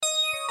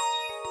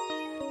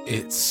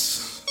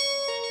It's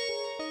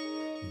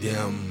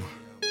them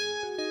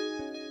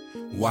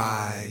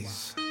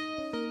wise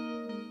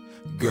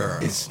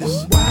girls. It's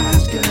them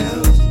wise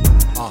girls.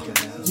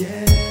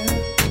 Yeah.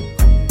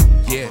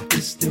 Yeah.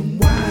 It's them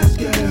wise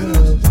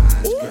girls.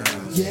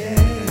 Yeah.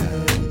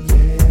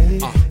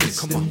 It's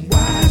Come them on.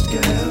 wise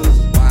girls.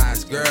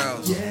 Wise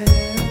girls. Yeah.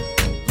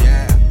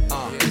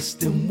 Yeah. It's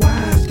them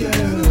wise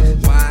girls.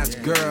 Wise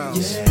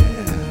girls.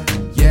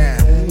 Yeah.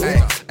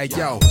 Yeah. Hey,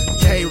 yo.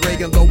 K.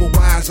 Reagan, Lower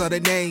Wise are the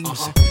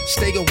names.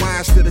 Staying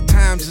wise to the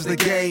times is the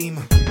game.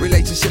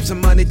 Relationships and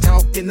money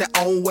talk in their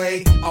own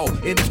way. Oh,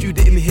 and if you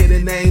didn't hear the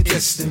name,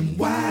 just Them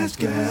wise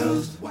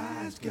girls.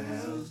 Wise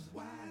girls.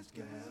 Wise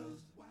girls.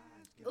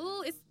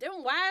 Ooh, it's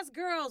them wise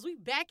girls. We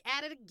back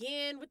at it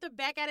again with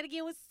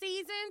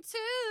season 2.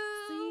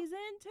 Season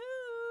 2.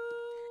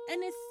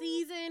 And this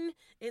season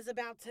is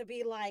about to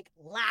be like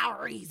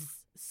Lowry's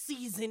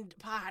seasoned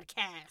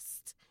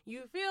podcast.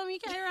 You feel me,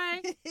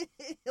 K-Ray?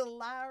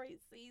 Lowry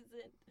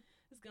season.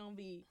 It's going to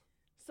be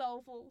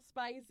soulful,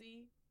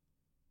 spicy,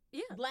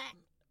 Yeah. black.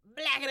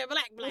 Black.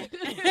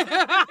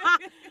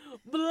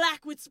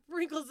 Black with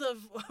sprinkles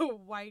of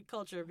white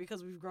culture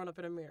because we've grown up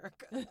in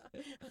America.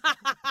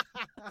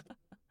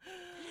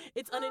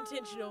 It's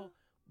unintentional,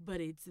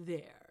 but it's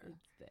there.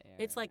 It's there.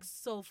 It's like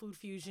soul food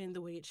fusion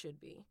the way it should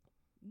be.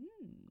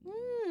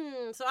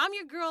 Mm. So I'm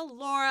your girl,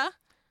 Laura,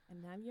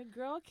 And I'm your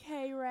girl,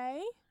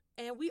 K-Ray.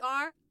 and we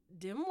are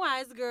Dem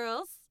Wise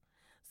Girls.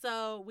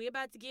 So we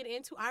about to get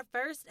into our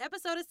first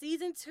episode of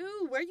season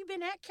 2. Where you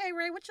been at,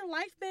 K-Ray? What your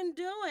life been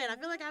doing? I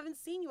feel like I haven't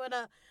seen you in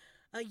a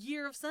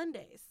year of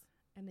Sundays.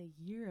 And a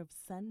year of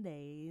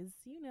Sundays,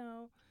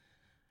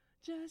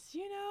 just,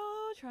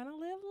 trying to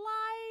live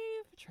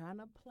life, trying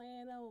to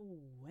plan a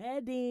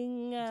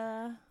wedding.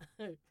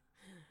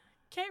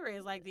 K-Ray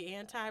is like the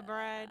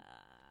anti-bride.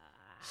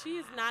 She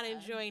is not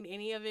enjoying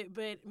any of it,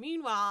 but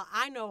meanwhile,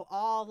 I know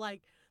all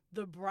like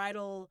the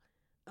bridal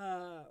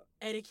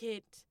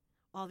etiquette,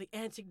 all the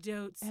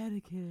anecdotes,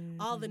 Etiquette.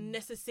 all the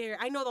necessary.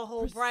 I know the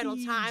whole bridal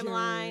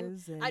timeline.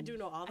 procedures I do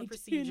know all the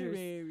procedures.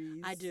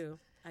 itineraries. I do.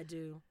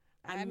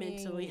 I I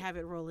mentally mean- have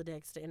it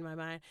Rolodexed in my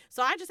mind.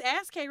 So I just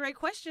asked K-Ray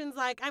questions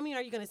like, are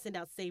you going to send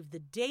out save the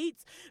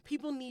dates?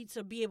 People need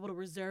to be able to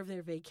reserve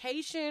their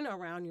vacation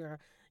around your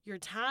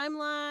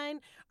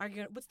timeline.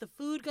 What's the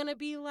food going to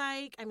be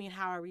like?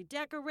 How are we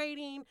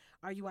decorating?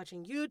 Are you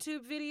watching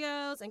YouTube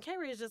videos? And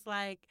K-Ray is just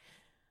like,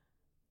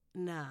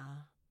 nah.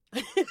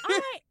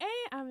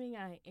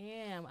 I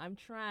am. I'm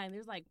trying.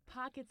 There's like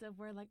pockets of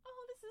where like,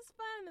 oh, this is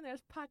fun. And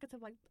there's pockets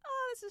of like,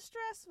 oh, this is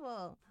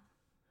stressful.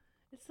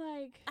 It's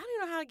like, I don't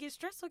even know how to get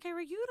stressful,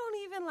 K-Ray. You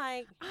don't even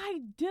like. I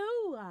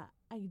do.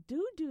 I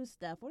do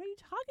stuff. What are you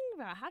talking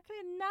about? How can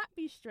it not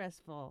be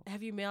stressful?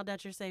 Have you mailed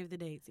out your save the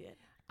dates yet?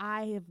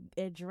 I have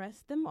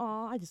addressed them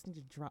all. I just need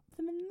to drop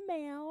them in the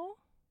mail.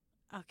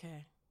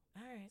 Okay.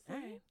 All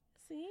right.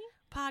 See?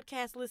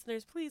 Podcast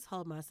listeners, please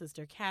hold my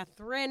sister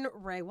Catherine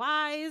Ray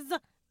Wise,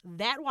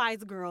 that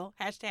wise girl,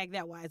 hashtag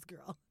that wise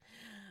girl,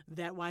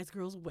 that wise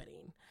girl's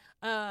wedding.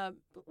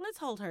 Let's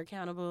hold her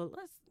accountable.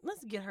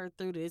 Let's get her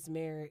through this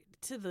marriage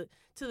to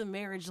the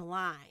marriage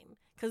line,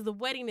 because the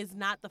wedding is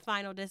not the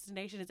final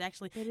destination. It's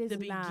actually It is the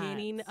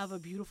beginning not. of a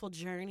beautiful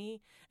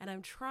journey, and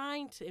I'm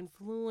trying to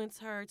influence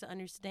her to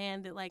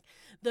understand that like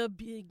the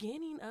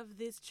beginning of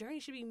this journey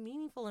should be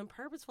meaningful and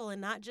purposeful, and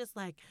not just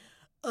like,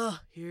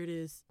 here it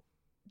is.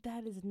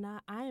 That is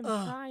not. I am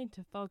Ugh. trying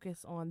to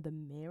focus on the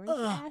marriage Ugh.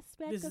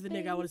 aspect This is of the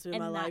things. nigga I want to spend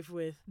my and not life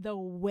with. the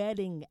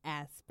wedding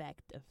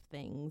aspect of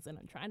things, and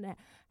I'm trying to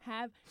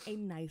have a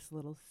nice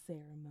little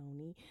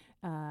ceremony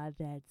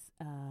that's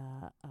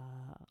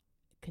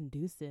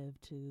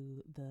conducive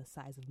to the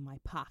size of my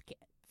pockets.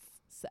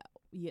 So,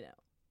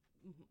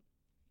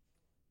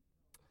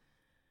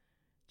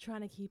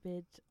 trying to keep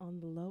it on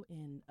the low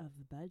end of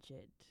the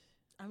budget.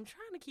 I'm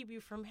trying to keep you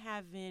from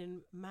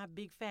having my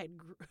big fat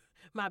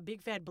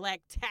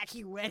black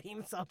tacky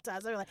wedding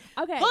sometimes. I'm like,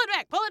 Okay, pull it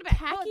back.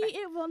 tacky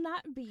it will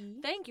not be.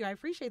 Thank you. I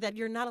appreciate that.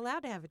 You're not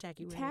allowed to have a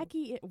tacky wedding.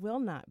 Tacky it will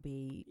not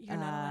be. You're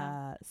not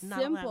allowed. Not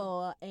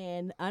Simple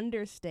and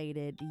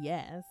understated,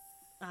 yes.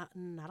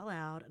 Not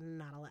allowed.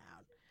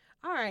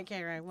 All right,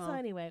 K-Ray. Well, So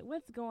anyway,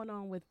 what's going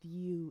on with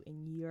you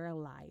in your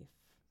life?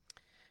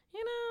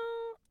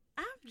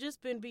 I've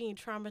just been being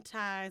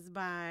traumatized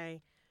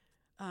by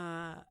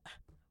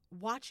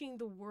watching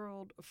the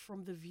world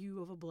from the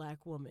view of a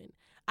black woman.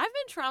 I've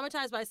been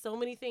traumatized by so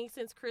many things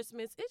since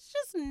Christmas. It's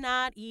just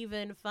not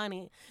even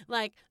funny.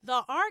 Like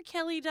the R.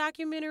 Kelly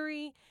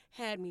documentary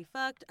had me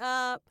fucked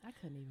up. I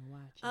couldn't even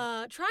watch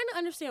it. Trying to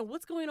understand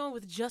what's going on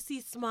with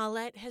Jussie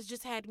Smollett has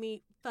just had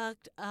me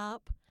fucked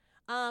up.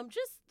 There's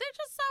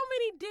just so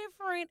many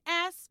different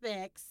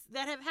aspects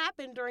that have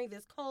happened during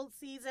this cold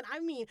season.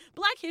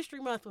 Black History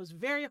Month was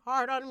very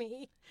hard on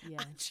me.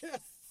 Yes.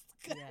 Yes.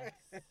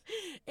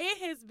 It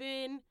has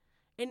been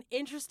an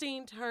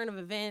interesting turn of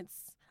events.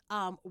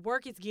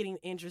 Work is getting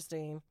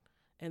interesting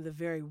in the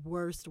very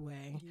worst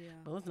way. Yeah.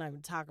 But let's not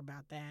even talk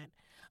about that.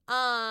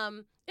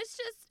 It's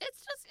just I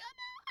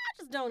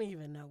just don't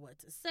even know what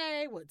to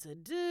say, what to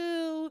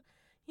do.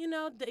 you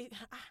know, they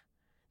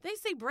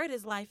say bread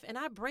is life, and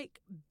I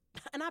bake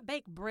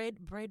bread,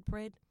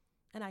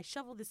 and I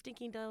shovel the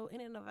stinking dough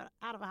in and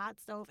out of a hot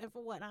stove, and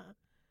for what, huh?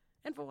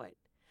 And for what?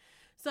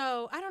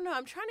 So, I don't know.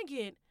 I'm trying to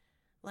get,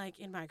 like,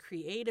 in my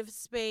creative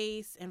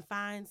space and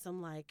find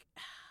some, like,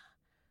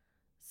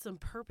 some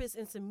purpose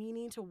and some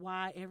meaning to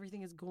why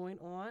everything is going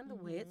on the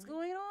way it's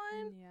going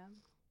on. Yeah.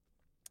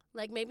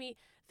 Like, maybe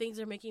things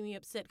are making me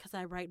upset because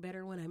I write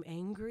better when I'm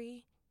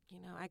angry.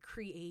 You know, I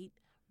create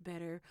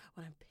better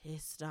when I'm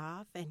pissed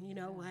off. And you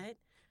know what?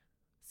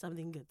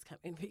 Something good's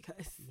coming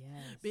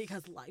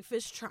because life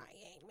is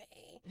trying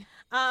me.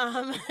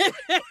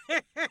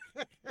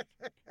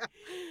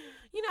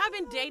 You know, I've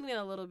been dating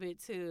a little bit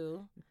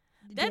too.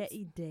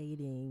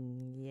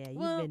 Dating. Yeah,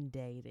 you've been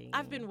dating.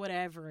 I've been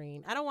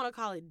whatevering. I don't want to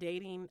call it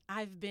dating.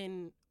 I've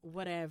been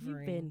whatevering.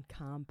 You've been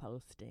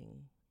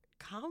composting.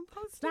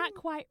 Composting? It's not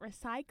quite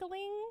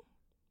recycling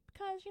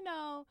because, you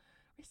know,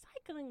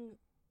 recycling,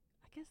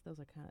 I guess those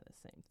are kind of the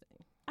same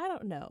thing. I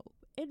don't know.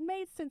 It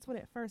made sense when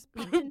it first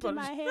popped into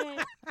my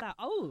head. I thought,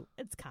 oh,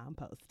 it's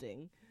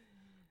composting.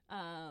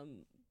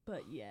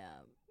 But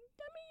yeah,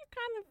 I mean, you're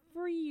kind of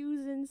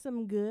reusing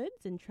some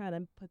goods and trying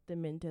to put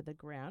them into the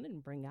ground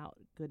and bring out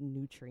good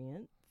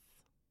nutrients.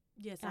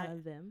 Yes, out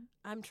of them.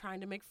 I'm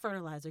trying to make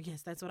fertilizer.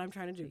 Yes, that's what I'm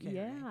trying to do, Karen.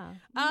 Yeah.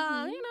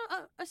 You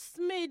know, a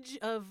smidge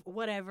of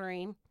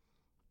whatevering.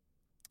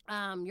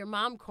 Your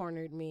mom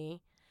cornered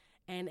me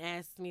and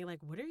asked me, like,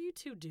 what are you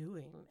two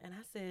doing? And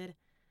I said,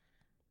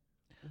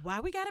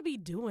 why we got to be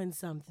doing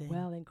something?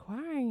 Well,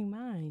 inquiring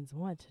minds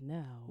want to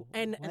know.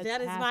 And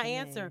that is my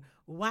answer.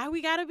 Why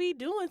we got to be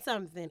doing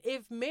something?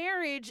 If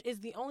marriage is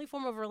the only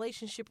form of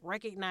relationship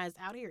recognized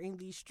out here in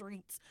these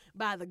streets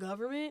by the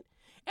government,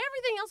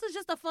 everything else is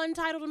just a fun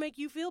title to make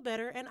you feel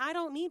better, and I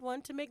don't need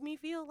one to make me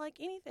feel like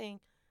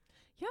anything.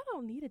 Y'all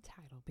don't need a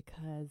title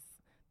because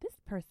this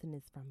person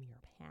is from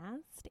your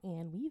past,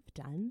 and we've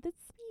done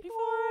this before.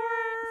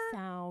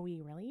 So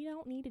we really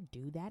don't need to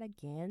do that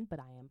again, but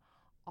I am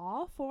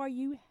all for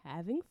you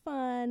having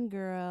fun,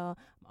 girl.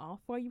 I'm all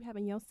for you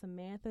having your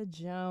Samantha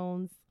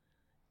Jones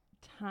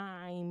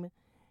time.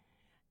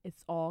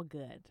 It's all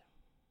good.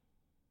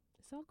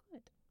 It's all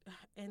good.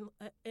 And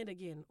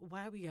again,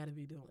 why we got to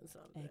be doing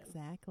something?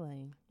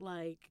 Exactly.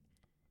 Like,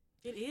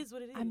 it is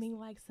what it is. I mean,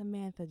 like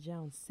Samantha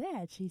Jones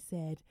said, she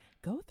said,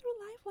 go through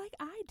life like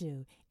I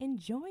do,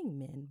 enjoying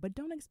men, but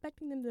don't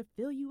expecting them to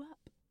fill you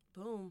up.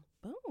 Boom.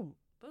 Boom.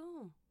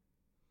 Boom.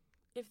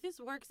 If this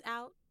works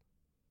out,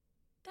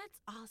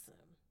 that's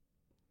awesome.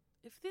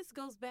 If this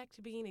goes back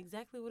to being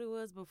exactly what it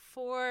was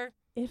before.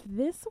 If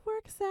this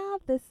works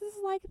out, this is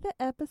like the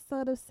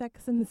episode of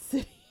Sex and the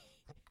City.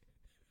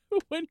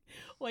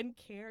 when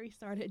Carrie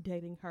started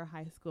dating her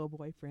high school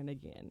boyfriend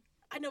again.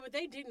 I know, but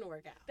they didn't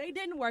work out. They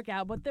didn't work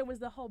out, but there was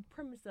the whole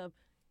premise of,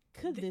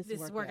 could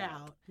this work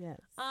out? Yes.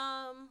 You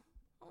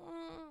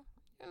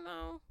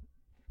know,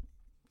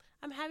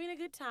 I'm having a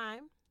good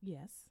time.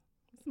 Yes.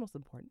 That's the most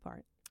important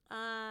part.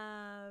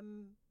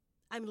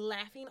 I'm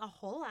laughing a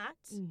whole lot.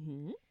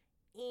 Mm-hmm.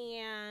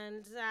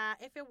 And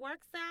if it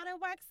works out, it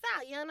works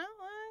out, you know?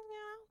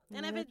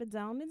 And if it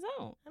don't, it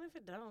don't. And if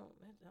it don't,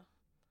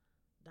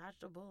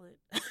 dodged a bullet.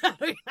 I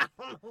don't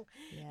know.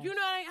 Yes. You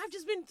know,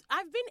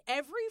 I've been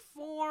every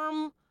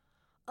form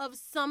of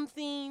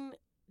something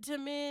to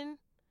men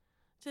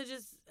to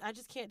I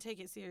just can't take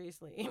it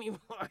seriously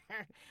anymore.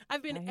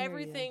 I've been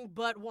everything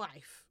but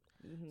wife.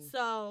 Mm-hmm.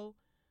 So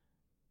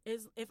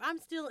if I'm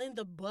still in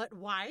the but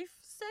wife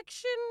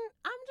section,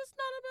 I'm just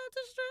not about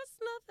to stress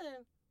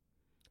nothing.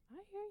 I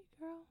hear you,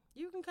 girl.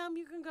 You can come,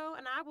 you can go,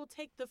 and I will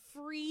take the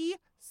free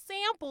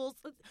samples.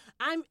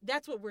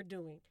 That's what we're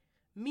doing.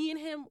 Me and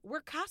him,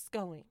 we're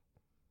Costcoing.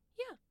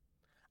 Yeah.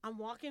 I'm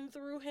walking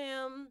through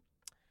him.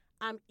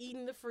 I'm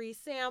eating the free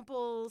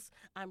samples.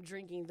 I'm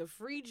drinking the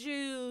free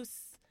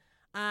juice.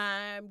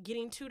 I'm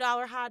getting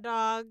 $2 hot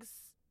dogs.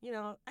 You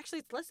know, actually,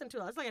 it's less than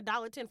 $2. It's like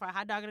 $1.10 for a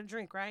hot dog and a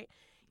drink, right?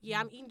 Yeah,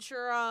 I'm eating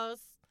churros.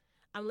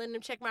 I'm letting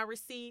him check my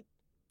receipt.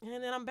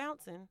 And then I'm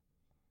bouncing.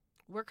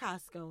 We're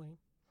Costcoing.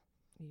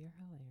 You're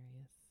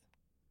hilarious.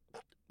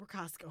 We're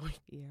Costcoing.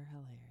 You're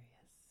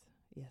hilarious.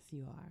 Yes,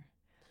 you are.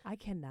 I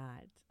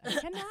cannot.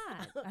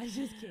 I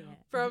just can't.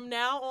 From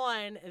now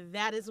on,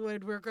 that is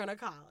what we're going to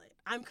call it.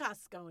 I'm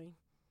Costcoing.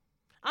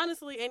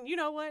 Honestly, and you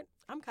know what?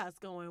 I'm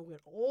Costcoing with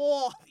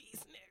all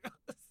these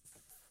niggas.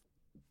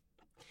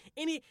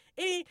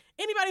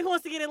 Anybody who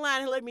wants to get in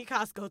line and let me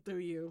Costco through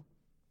you,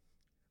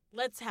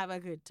 let's have a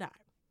good time.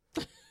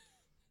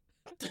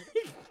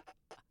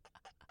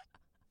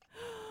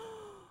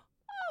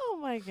 Oh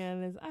my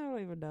goodness. I don't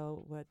even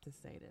know what to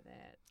say to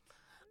that.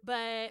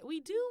 But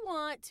we do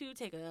want to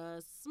take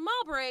a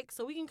small break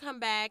so we can come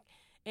back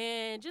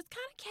and just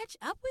kind of catch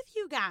up with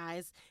you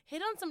guys.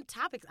 Hit on some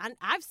topics.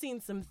 I've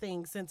seen some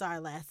things since our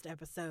last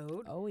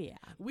episode. Oh, yeah.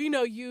 We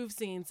know you've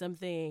seen some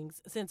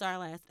things since our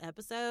last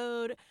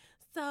episode.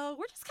 So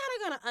we're just kind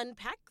of going to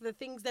unpack the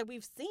things that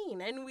we've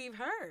seen and we've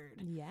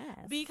heard.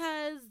 Yes.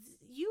 Because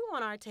you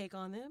want our take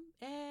on them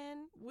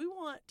and we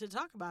want to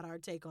talk about our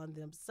take on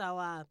them.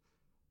 So,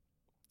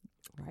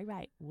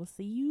 Right. We'll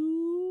see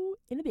you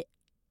in a bit.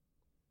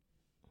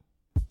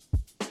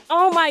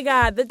 Oh my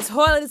God, the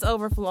toilet is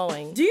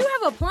overflowing. Do you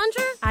have a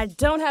plunger? I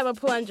don't have a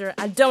plunger,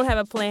 I don't have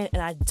a plan,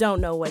 and I don't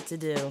know what to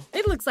do.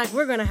 It looks like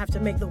we're gonna have to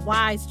make the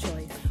wise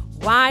choice.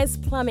 Wise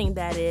Plumbing,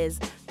 that is,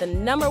 the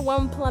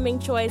 #1 plumbing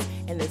choice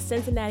in the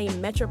Cincinnati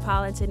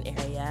metropolitan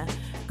area.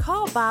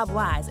 Call Bob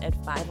Wise at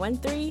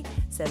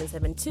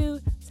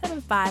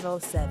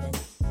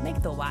 513-772-7507.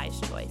 Make the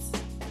wise choice.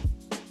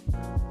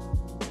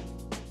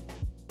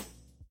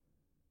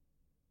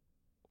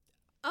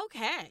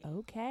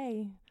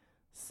 Okay.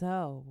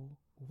 So,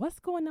 what's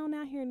going on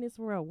out here in this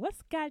world?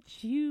 What's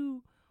got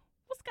you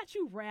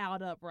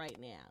riled up right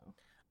now?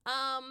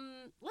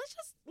 Let's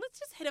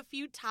just hit a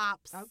few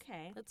tops.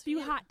 Okay. Let's A few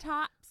hit hot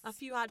tops. A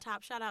few hot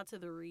tops. Shout out to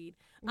the Read.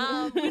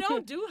 We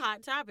don't do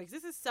hot topics.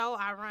 This is so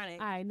ironic.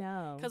 I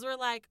know. Because we're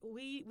like,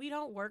 we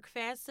don't work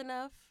fast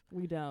enough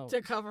We don't.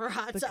 to cover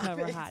hot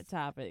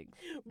topics.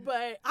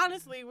 But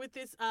honestly, with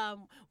this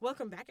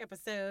welcome back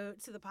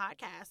episode to the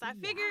podcast, I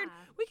figured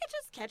we could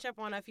just catch up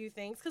on a few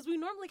things because we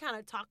normally kind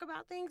of talk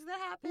about things that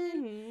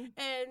happen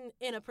and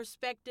in a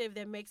perspective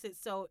that makes it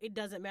so it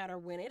doesn't matter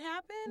when it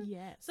happened.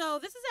 Yes. So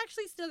this is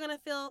actually still going to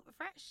feel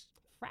fresh.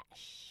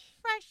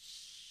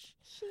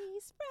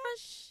 She's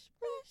fresh.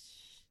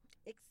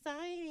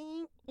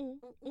 Exciting.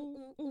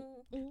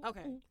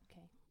 Okay.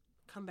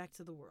 Come back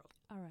to the world.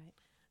 All right.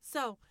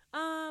 So,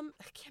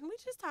 can we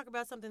just talk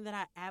about something that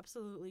I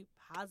absolutely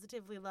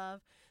positively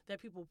love that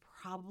people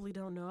probably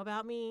don't know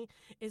about me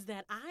is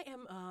that I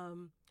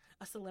am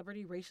a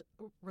celebrity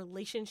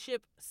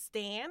relationship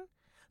stan.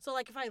 So,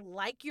 like, if I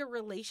like your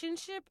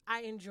relationship,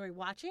 I enjoy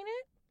watching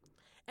it.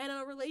 And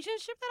a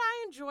relationship that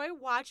I enjoy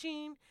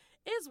watching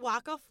is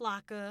Waka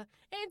Flocka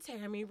and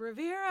Tammy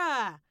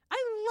Rivera.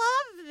 I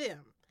love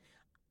them.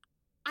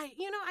 I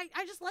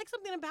just like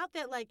something about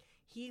that. Like,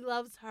 he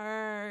loves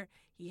her.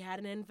 He had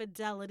an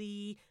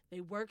infidelity.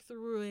 They work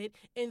through it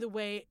in the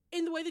way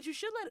that you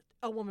should let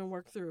a woman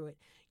work through it.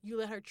 You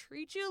let her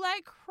treat you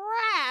like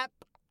crap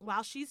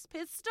while she's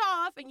pissed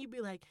off, and you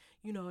be like,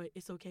 you know,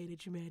 it's okay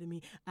that you're mad at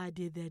me. I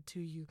did that to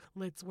you.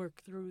 Let's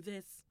work through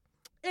this.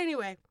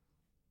 Anyway,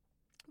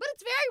 but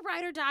it's very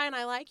ride or die, and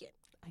I like it.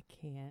 I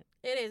can't.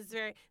 It is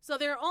very. So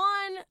they're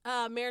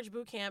on Marriage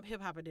Boot Camp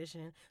Hip Hop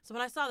Edition. So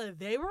when I saw that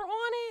they were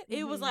on it,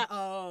 it was like,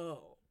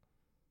 oh,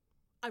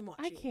 I'm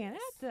watching. I can't.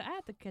 This. I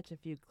have to catch a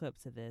few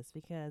clips of this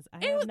because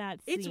I have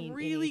not seen It's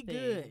really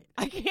anything. good.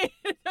 I can't.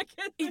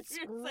 It's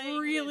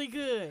really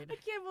good. I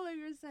can't believe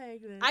you're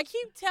saying this. I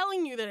keep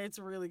telling you that it's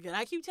really good.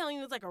 I keep telling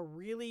you it's like a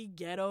really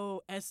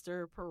ghetto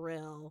Esther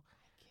Perel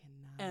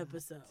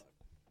episode.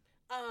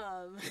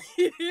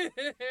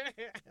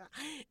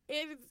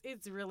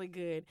 It's really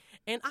good.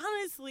 And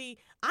honestly,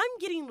 I'm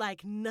getting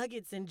like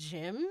nuggets and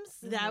gems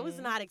that I was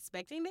not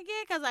expecting to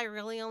get because I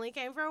really only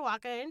came for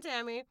Waka and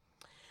Tammy.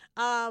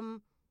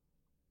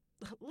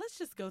 Let's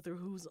just go through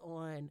who's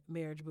on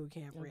Marriage Boot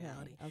Camp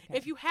Reality. Okay.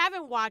 If you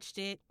haven't watched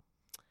it,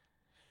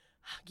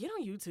 get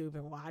on YouTube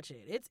and watch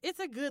it. It's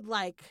a good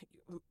like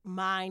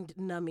mind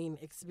numbing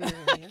experience.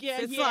 Like, you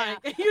know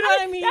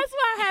what I mean? That's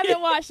why I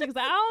haven't watched it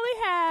because I only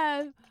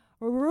have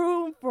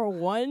room for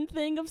one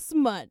thing of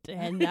smut,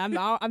 and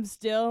I'm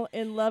still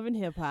in Love and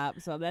Hip Hop,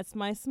 so that's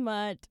my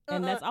smut,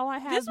 and that's all I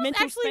have. This was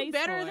mental actually space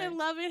better for. than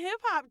Love and Hip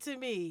Hop to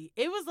me.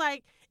 It was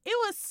like it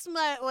was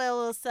smut with a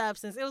little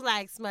substance. It was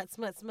like smut.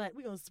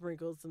 We're gonna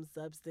sprinkle some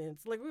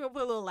substance. Like we're gonna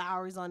put a little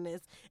Lowry's on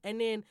this,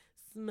 and then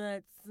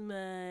smut,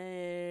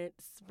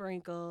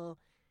 sprinkle.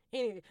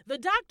 Anyway, the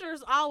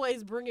doctors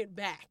always bring it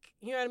back.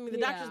 You know what I mean? The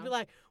doctors be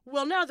like,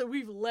 well, now that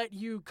we've let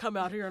you come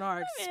out here in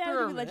our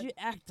experiment. Let you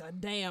act a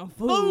damn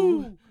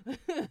fool.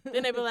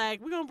 Then they be like,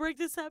 we're going to break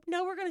this up.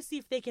 No, we're going to see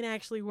if they can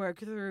actually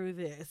work through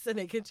this. And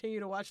they continue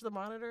to watch the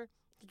monitor.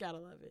 You got to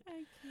love it.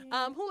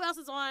 Who else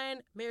is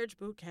on Marriage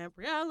Boot Camp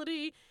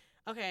Reality?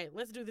 Okay,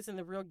 let's do this in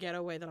the real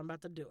ghetto way that I'm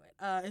about to do it.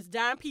 It's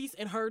Dime Piece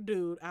and her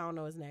dude. I don't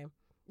know his name.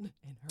 And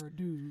her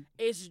dude.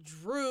 It's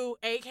Drew,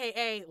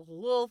 a.k.a.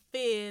 Lil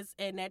Fizz,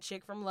 and that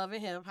chick from Love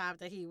and Hip Hop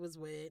that he was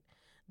with.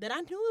 That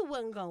I knew it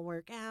wasn't going to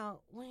work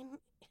out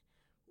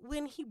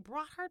when he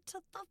brought her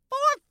to the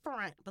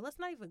forefront. But let's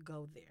not even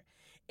go there.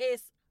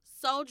 It's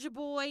Soulja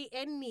Boy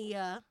and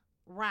Nia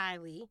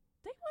Riley.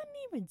 They wasn't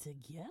even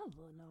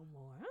together no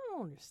more. I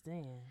don't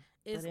understand.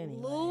 It's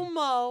anyway. Lil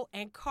Mo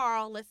and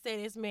Carl. Let's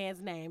say this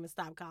man's name and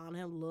stop calling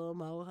him Lil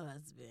Mo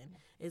husband.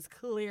 It's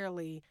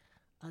clearly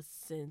a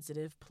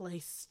sensitive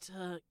place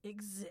to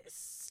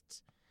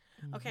exist.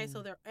 Mm-hmm. Okay,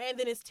 so and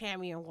then it's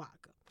Tammy and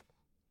Waka.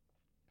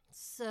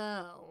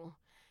 So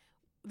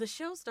the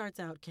show starts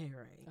out,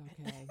 K-Ray.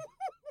 Okay.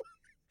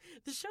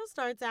 The show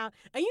starts out,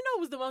 and you know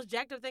what was the most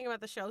jacked up thing about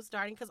the show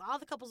starting? Because all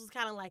the couples was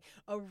kind of like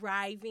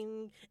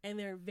arriving in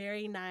their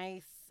very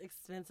nice,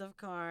 expensive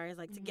cars,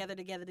 like together.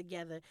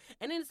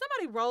 And then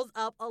somebody rolls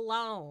up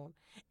alone,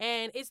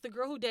 and it's the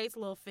girl who dates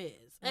Lil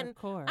Fizz. And, of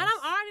course. And I'm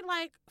already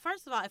like,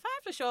 first of all, if I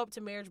have to show up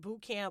to Marriage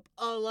Boot Camp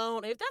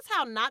alone, if that's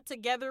how not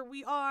together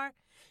we are, nigga,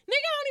 I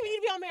don't even need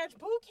to be on Marriage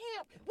Boot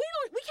Camp. We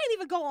can't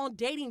even go on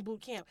dating boot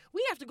camp.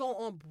 We have to go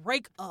on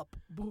breakup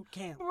boot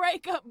camp.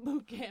 Breakup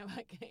boot camp.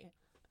 I can't.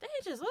 They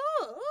just,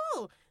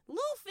 Lil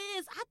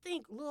Fizz, I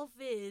think Lil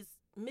Fizz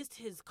missed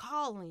his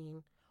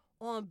calling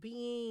on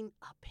being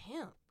a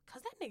pimp.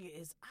 Because that nigga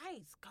is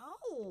ice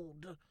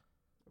cold.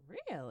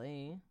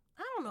 Really?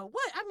 I don't know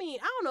what. I mean,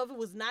 I don't know if it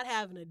was not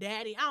having a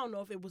daddy. I don't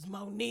know if it was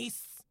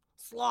Moniece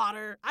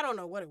Slaughter. I don't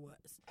know what it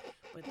was.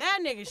 But that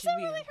nigga should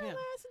be really a her pimp.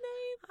 last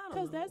name?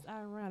 Because that's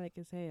ironic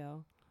as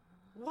hell.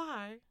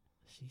 Why?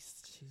 She's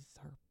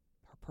her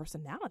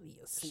personality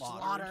is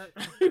Slaughter.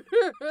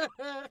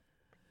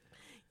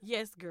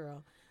 Yes,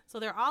 girl. So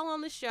they're all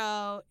on the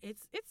show.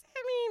 It's I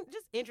mean,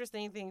 just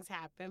interesting things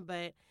happen,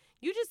 but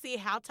you just see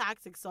how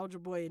toxic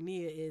Soulja Boy and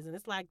Nia is, and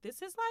it's like,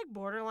 this is like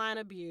borderline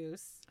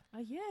abuse.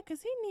 Yeah,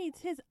 because he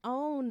needs his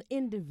own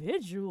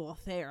individual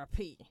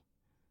therapy.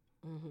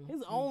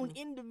 His own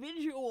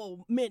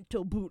individual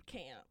mental boot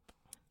camp.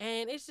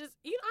 And it's just,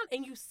 you know,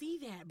 and you see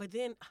that. But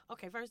then,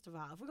 okay, first of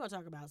all, if we're going to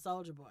talk about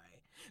Soulja Boy,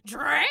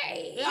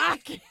 Drake,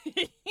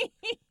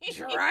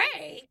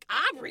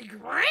 Aubrey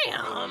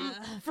Graham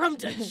from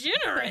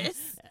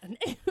DeGeneres.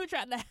 Who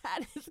tried to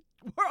hide his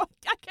world.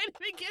 I can't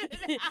even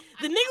get it out.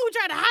 The nigga who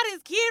tried to hide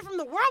his kid from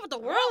the world, but the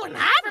world wouldn't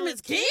hide from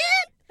his kid?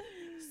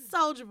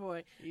 Soulja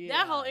Boy. Yeah.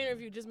 That whole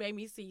interview just made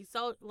me see.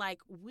 So, like,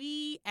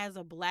 we as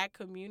a black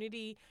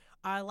community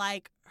are,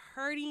 like,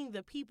 hurting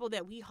the people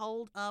that we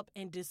hold up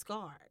and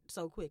discard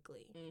so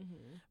quickly.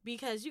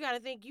 Because you got to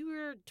think, you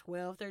were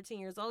 12,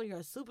 13 years old, you're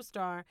a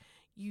superstar,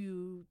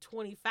 you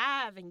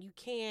 25, and you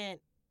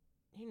can't,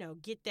 you know,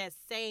 get that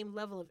same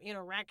level of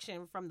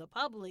interaction from the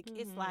public.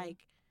 It's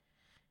like,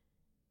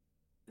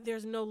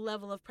 there's no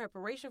level of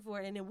preparation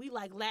for it, and then we,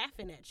 like,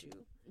 laughing at you.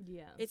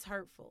 Yeah. It's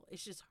hurtful.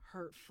 It's just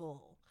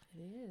hurtful.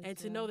 It is. And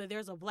to know that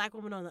there's a black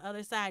woman on the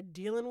other side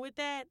dealing with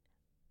that,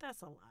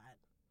 that's a lot.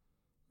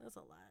 That's a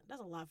lot.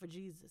 That's a lot for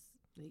Jesus.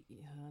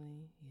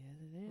 Honey, yes,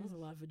 it is. That's a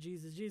lot for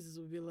Jesus. Jesus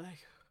would be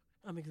like,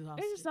 I'm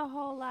exhausted. It's just a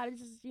whole lot.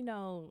 It's just, you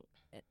know,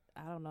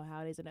 I don't know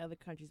how it is in other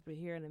countries, but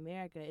here in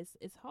America,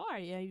 it's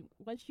hard. You know,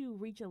 once you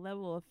reach a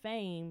level of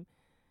fame,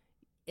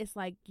 it's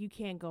like you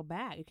can't go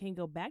back. You can't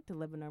go back to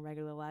living a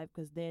regular life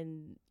because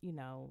then, you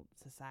know,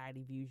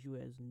 society views you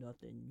as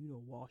nothing, you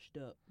know, washed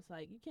up. It's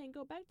like you can't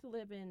go back to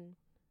living,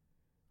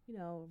 you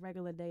know,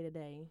 regular day to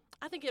day.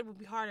 I think it would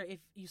be harder if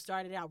you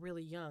started out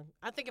really young.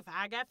 I think if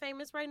I got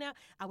famous right now,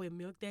 I would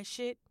milk that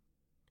shit,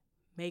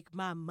 make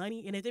my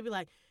money, and if they'd be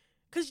like,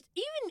 because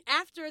even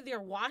after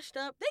they're washed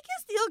up, they can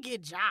still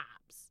get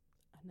jobs.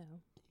 I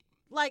know.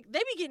 Like, they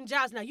be getting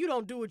jobs now. You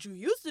don't do what you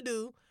used to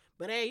do,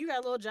 but hey, you got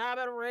a little job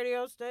at a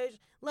radio station.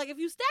 Like, if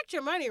you stacked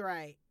your money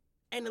right,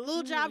 and the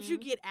little jobs you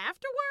get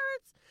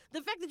afterwards,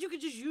 the fact that you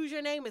could just use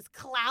your name as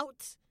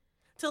clout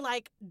to,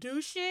 like,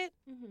 do shit,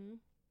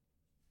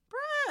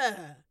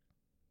 bruh,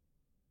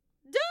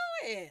 do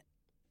it.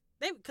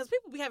 Because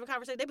people be having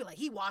conversations, they be like,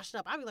 he washed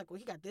up. I be like, well,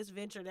 he got this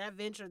venture, that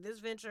venture, this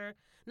venture.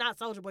 Not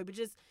Soulja Boy, but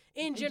just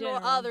in general,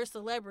 other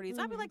celebrities.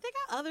 I be like, they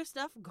got other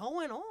stuff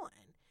going on.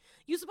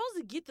 You're supposed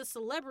to get the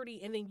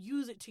celebrity and then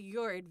use it to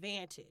your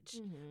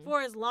advantage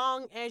for as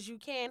long as you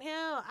can.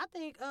 Hell, I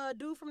think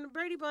dude from the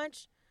Brady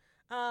Bunch,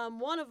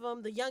 one of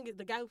them, the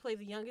guy who played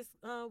the youngest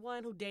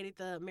one, who dated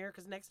the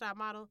America's Next Top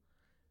Model.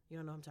 You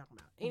don't know what I'm talking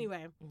about.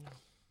 Anyway,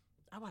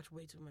 I watch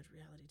way too much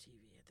reality TV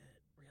at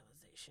that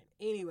realization.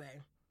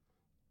 Anyway,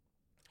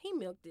 he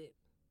milked it.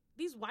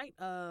 These white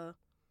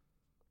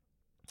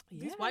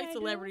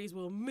celebrities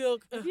will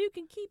milk. If you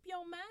can keep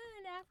your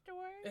mind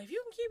afterwards. If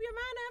you can keep your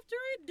mind after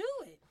it,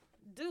 do it.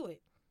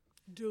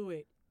 Do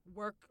it.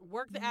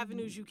 Work the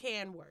avenues you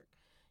can work,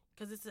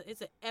 because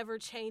it's an ever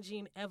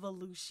changing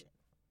evolution.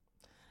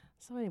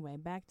 So anyway,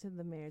 back to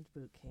the Marriage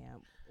Boot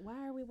Camp.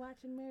 Why are we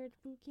watching Marriage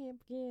Boot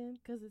Camp again?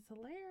 Because it's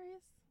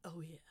hilarious.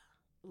 Oh yeah.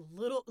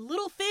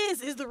 Little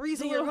Fizz is the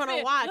reason you're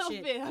gonna watch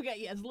it. Fizz. Okay,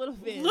 yes, Little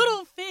Fizz.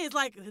 Little Fizz,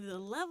 like the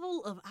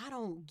level of I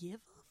don't give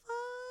a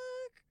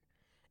fuck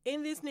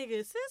in this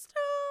nigga's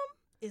system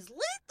is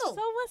lethal.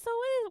 So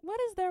what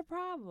is their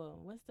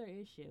problem? What's their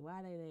issue?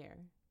 Why are they there?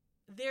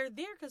 They're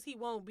there because he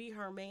won't be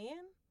her man.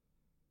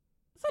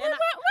 So then why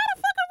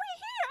the fuck are we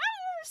here? I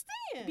don't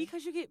understand.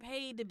 Because you get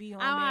paid to be on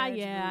Marriage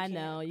Boot Camp. I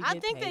know. I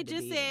think they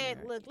just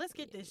said, look, let's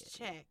get this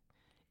check.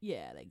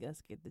 Yeah,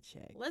 let's get the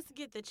check. Let's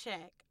get the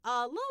check.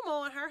 Lil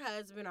Mo and her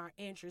husband are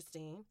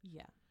interesting.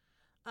 Yeah.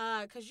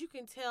 Because you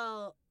can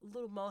tell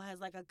Lil Mo has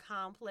like a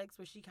complex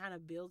where she kind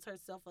of builds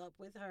herself up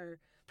with her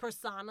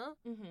persona,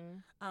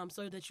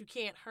 so that you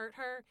can't hurt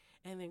her.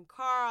 And then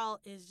Carl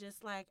is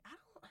just like, I don't,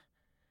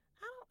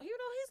 you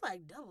know, he's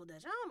like double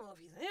dutch. I don't know if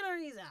he's in or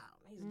he's out.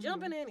 He's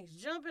jumping in,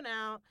 he's jumping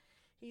out.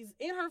 He's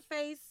in her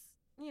face,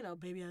 you know,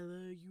 baby, I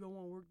love you. I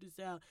want to work this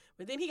out.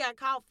 But then he got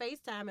caught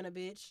FaceTiming a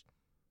bitch.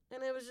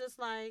 And it was just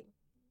like,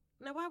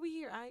 now why we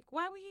here, Ike?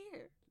 Why we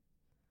here?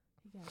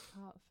 He got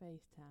caught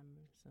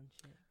FaceTiming some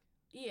shit.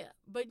 Yeah,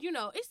 but you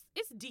know,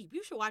 it's deep.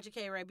 You should watch it,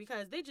 K-Ray,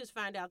 because they just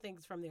find out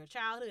things from their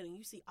childhood, and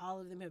you see all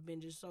of them have been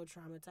just so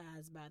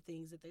traumatized by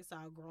things that they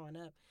saw growing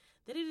up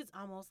that it is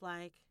almost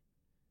like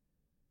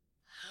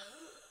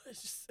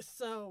it's just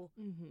so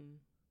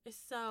it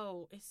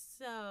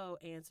so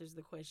answers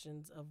the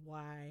questions of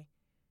why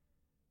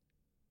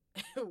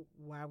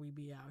why we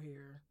be out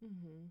here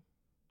Mm-hmm.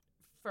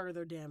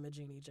 further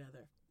damaging each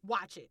other.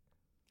 Watch it.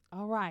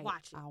 All right.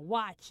 Watch it. I'll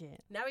watch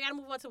it. Now we got to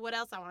move on to what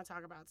else I want to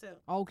talk about, too.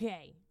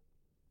 Okay.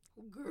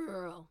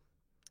 Girl,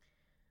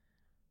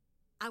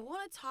 I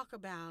want to talk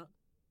about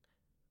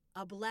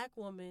a black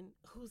woman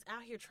who's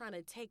out here trying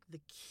to take the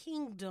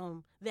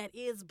kingdom that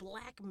is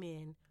black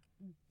men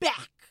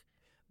back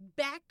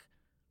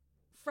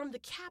from the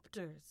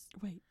captors.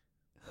 Wait.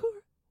 Who?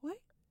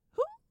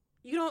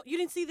 You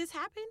didn't see this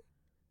happen?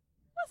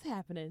 What's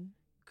happening?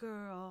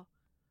 Girl,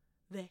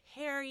 the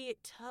Harriet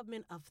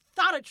Tubman of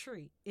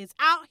Thoughtatry is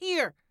out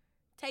here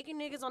taking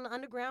niggas on the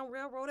Underground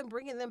Railroad and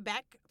bringing them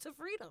back to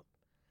freedom.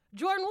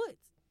 Jordan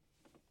Woods.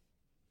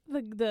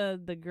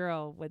 The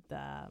girl with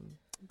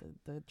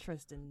the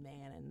Tristan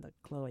man and the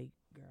Chloe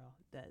girl.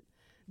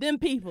 Them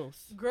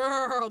peoples.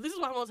 Girl, this is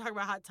why I want to talk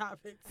about Hot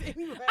Topics.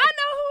 Anyway. I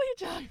know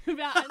who you're talking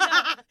about. I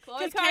know. Khloe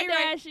 'Cause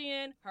K-Ray-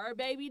 Kardashian, her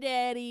baby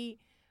daddy,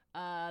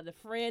 the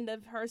friend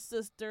of her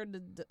sister,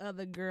 the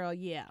other girl.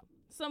 Yeah,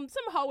 some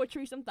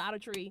poetry, some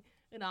thoughtry,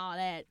 and all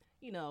that.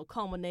 You know,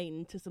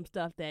 culminating to some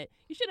stuff that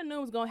you should have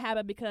known was gonna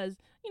happen because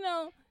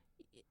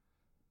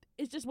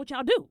it's just what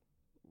y'all do.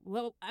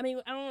 Well, I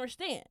mean, I don't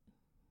understand.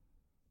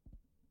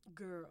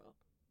 Girl,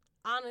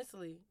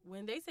 honestly,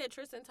 when they said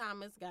Tristan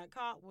Thompson got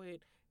caught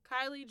with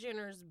Kylie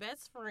Jenner's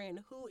best friend,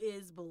 who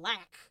is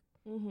black,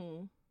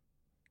 Mm-hmm.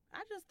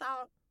 I just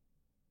thought,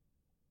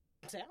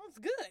 sounds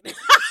good.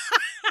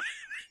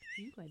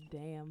 You a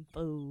damn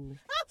fool.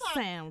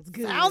 Sounds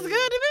good. Sounds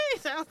good to me.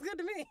 Sounds good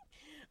to me.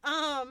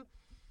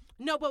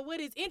 No, but what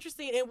is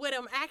interesting and what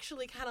I'm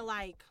actually kind of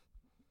like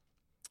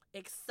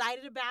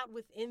excited about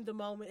within the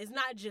moment is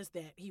not just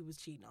that he was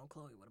cheating on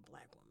Chloe with a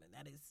black woman.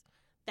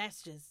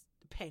 That's just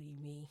petty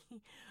me.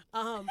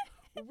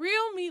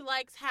 Real me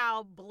likes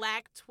how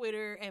black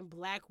Twitter and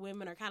black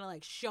women are kind of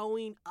like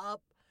showing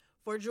up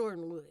for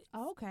Jordan Woods.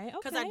 Oh, okay.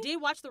 Because I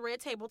did watch the Red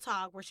Table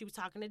Talk where she was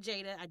talking to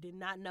Jada. I did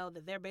not know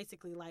that they're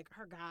basically like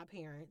her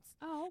godparents.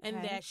 Oh, okay.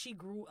 And that she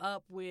grew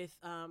up with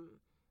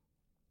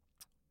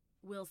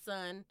Will's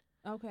son,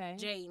 okay.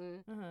 Jayden.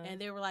 Uh-huh. And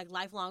they were like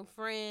lifelong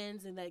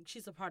friends and that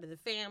she's a part of the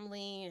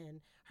family.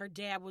 And her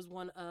dad was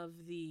one of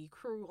the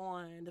crew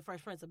on The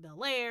Fresh Prince of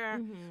Bel-Air.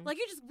 Mhm. Like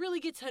you just really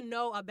get to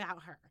know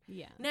about her.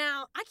 Yeah.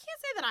 Now, I can't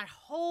say that I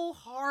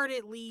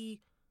wholeheartedly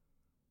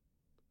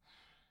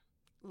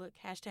look,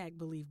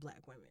 #believe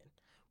black women.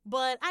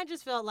 But I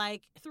just felt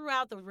like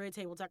throughout the Red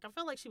Table Talk, I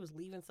felt like she was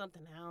leaving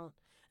something out.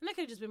 And that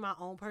could have just been my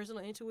own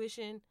personal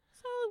intuition.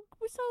 So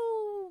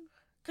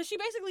Because she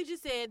basically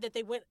just said that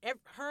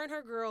her and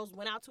her girls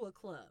went out to a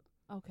club.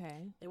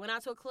 okay. They went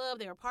out to a club,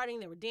 they were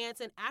partying, they were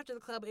dancing. After the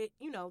club,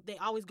 they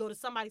always go to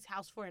somebody's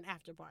house for an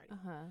after party.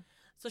 Uh-huh.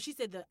 So she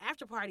said the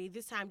after party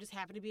this time just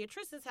happened to be at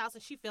Tristan's house,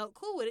 and she felt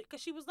cool with it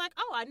because she was like,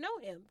 oh, I know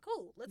him.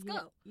 Cool, let's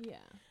go. Yeah.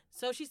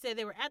 So she said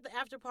they were at the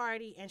after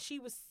party, and she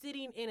was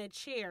sitting in a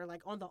chair,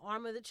 like on the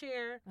arm of the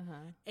chair,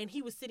 Uh-huh. and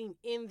he was sitting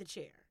in the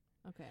chair.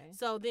 Okay.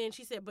 So then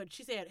she said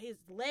his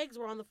legs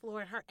were on the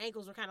floor, and her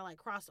ankles were kind of like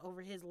crossed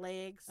over his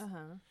legs.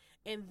 Uh-huh.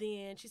 And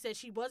then she said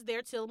she was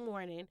there till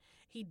morning.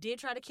 He did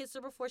try to kiss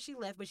her before she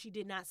left, but she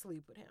did not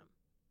sleep with him.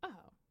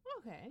 Oh,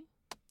 okay.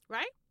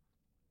 Right?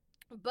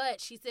 But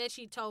she said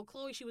she told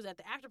Chloe she was at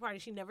the after party.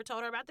 She never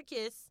told her about the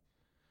kiss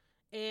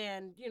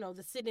and,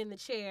 the sitting in the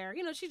chair.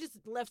 She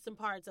just left some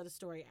parts of the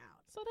story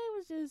out. So they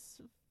was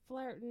just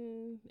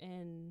flirting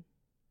and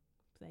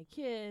they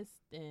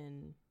kissed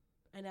and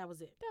And that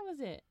was it. that was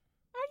it.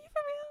 Are you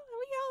for real? Are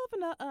we all up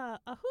in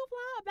a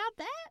hoopla about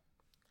that?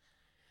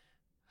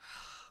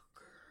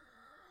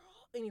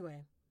 Girl.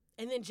 Anyway.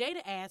 And then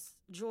Jada asked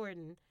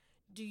Jordan,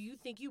 do you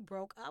think you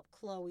broke up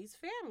Chloe's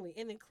family?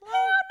 And then Chloe... Hell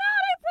no,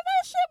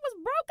 that shit was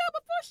broke up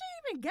before she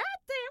even got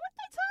there. What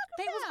they talking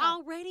They was about?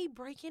 already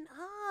breaking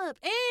up.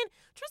 And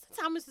Tristan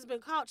Thompson has been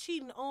caught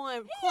cheating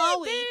on He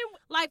Chloe ain't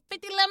like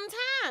 50, 11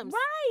 times.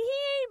 Right, he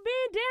ain't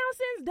been down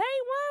since day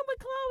one with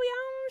Chloe. I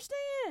don't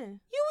understand.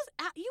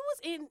 You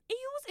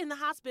was in the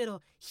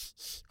hospital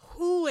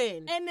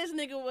hooing. And this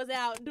nigga was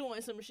out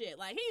doing some shit.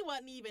 Like, he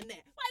wasn't even there.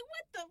 Like,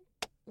 what the?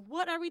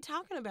 What are we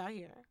talking about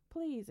here?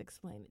 Please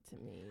explain it to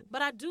me.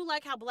 But I do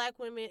like how black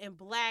women and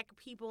black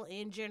people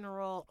in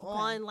general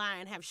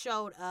online have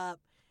showed up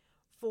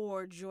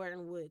for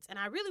Jordan Woods. And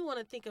I really want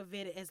to think of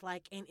it as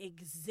like an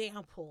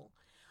example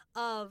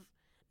of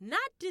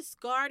not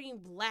discarding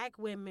black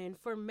women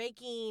for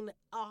making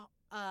a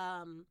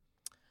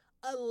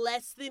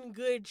less than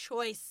good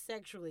choice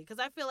sexually. Because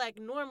I feel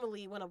like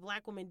normally when a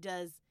black woman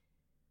does,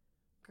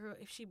 girl,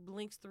 if she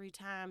blinks 3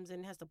 times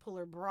and has to pull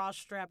her bra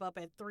strap up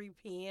at 3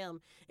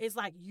 p.m., it's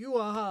like, you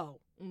a hoe.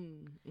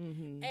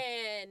 Mm-hmm.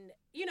 And,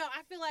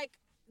 I feel like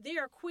they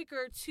are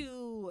quicker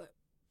to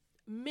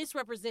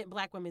misrepresent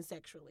black women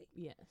sexually.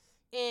 Yes.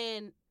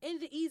 And in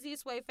the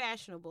easiest way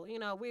fashionable.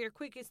 We're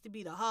quickest to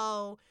be the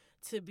hoe,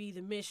 to be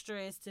the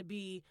mistress, to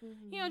be,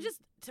 just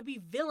to be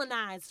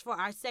villainized for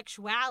our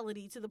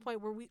sexuality to the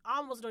point where we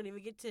almost don't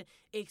even get to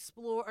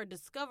explore or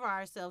discover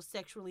ourselves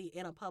sexually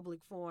in a public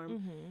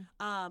form.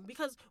 Mm-hmm.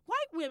 Because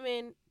white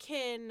women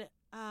can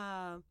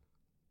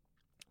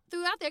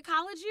throughout their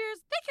college years,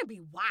 they can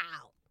be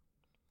wild.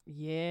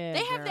 Yeah,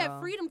 They have that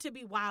girl. freedom to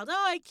be wild.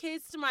 Oh, I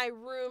kissed my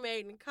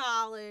roommate in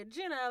college.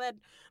 You know,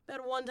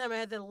 that one time I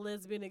had that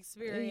lesbian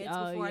experience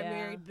before I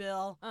married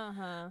Bill.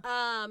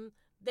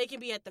 They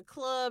can be at the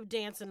club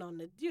dancing on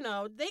the,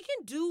 they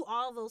can do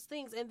all those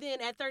things. And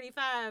then at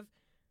 35,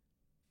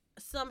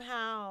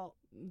 somehow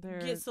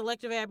get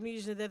selective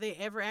amnesia that they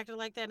ever acted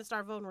like that and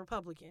start voting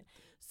Republican.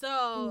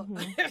 So,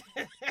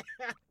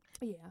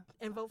 yeah.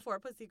 And vote for a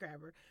pussy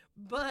grabber.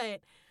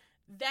 But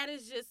that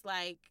is just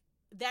like,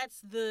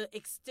 that's the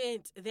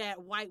extent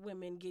that white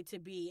women get to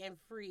be and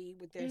free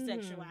with their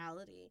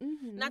sexuality.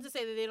 Not to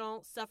say that they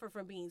don't suffer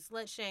from being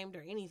slut-shamed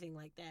or anything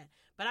like that,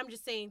 but I'm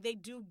just saying they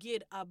do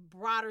get a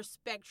broader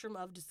spectrum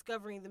of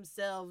discovering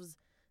themselves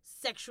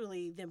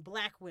sexually than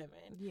black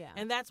women. Yeah.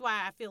 And that's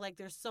why I feel like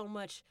there's so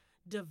much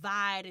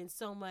divide and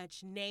so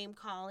much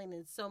name-calling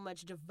and so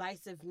much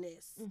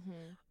divisiveness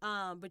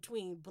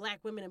between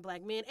black women and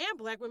black men and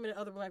black women and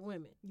other black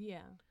women. Yeah.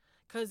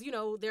 Because,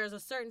 there's a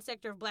certain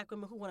sector of black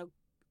women who want to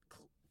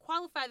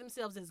qualify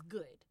themselves as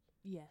good.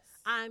 Yes.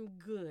 I'm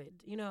good.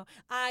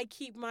 I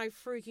keep my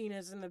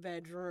freakiness in the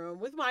bedroom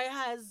with my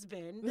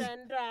husband.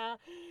 And,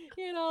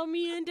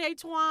 me and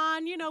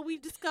Daytwan, we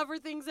discover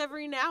things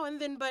every now and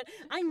then, but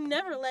I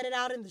never let it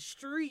out in the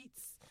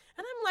streets.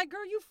 And I'm like,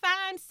 girl, you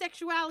find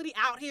sexuality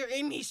out here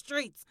in these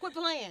streets. Quit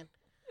playing.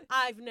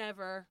 I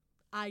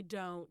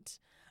don't.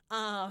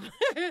 And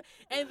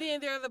then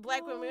there are the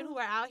black women who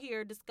are out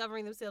here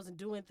discovering themselves and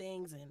doing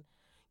things and,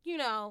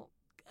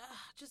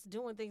 just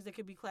doing things that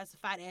could be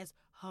classified as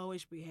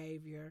hoish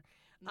behavior,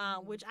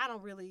 which I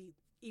don't really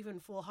even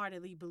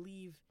full-heartedly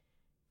believe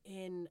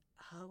in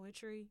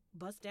poetry.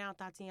 Bust down,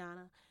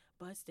 Tatiana.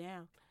 Bust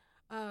down.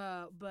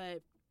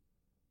 But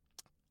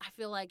I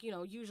feel like,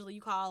 usually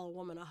you call a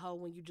woman a hoe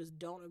when you just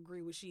don't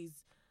agree with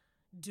she's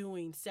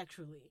doing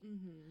sexually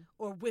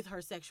or with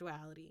her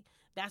sexuality.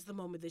 That's the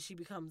moment that she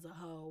becomes a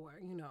hoe or,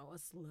 a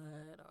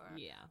slut or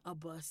a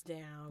bust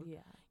down. Yeah.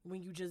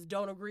 When you just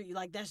don't agree,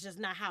 like that's just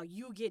not how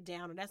you get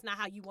down or that's not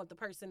how you want the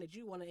person that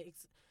you want to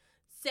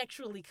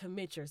sexually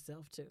commit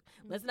yourself to.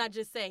 Let's not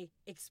just say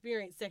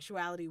experience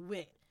sexuality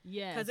with.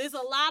 Yes. Because there's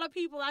a lot of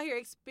people out here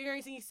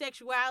experiencing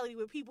sexuality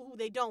with people who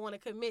they don't want to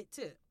commit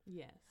to.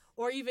 Yes.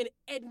 Or even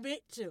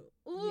admit to.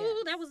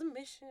 Ooh, that was a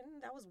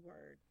mission. That was a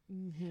word.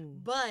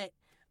 But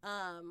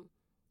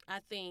I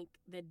think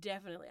that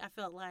definitely, I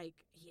felt like,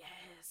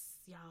 yes,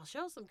 y'all,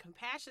 show some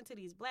compassion to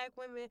these black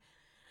women.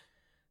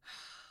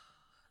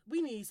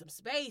 We need some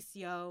space,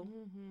 yo.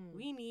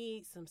 We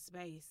need some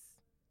space.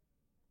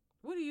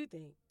 What do you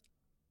think?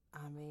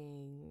 I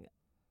mean,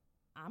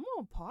 I'm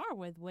on par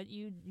with what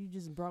you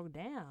just broke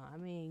down. I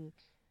mean,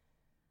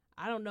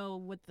 I don't know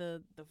what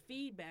the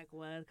feedback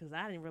was because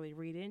I didn't really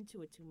read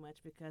into it too much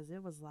because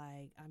it was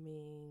like, I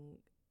mean,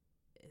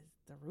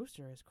 the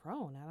rooster is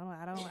crowing.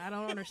 I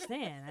don't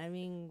understand. I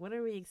mean, what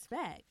do we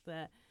expect?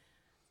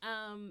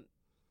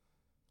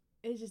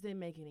 It just didn't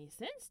make any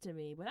sense to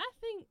me. But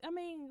I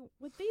mean,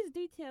 with these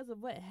details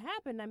of what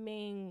happened, I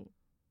mean,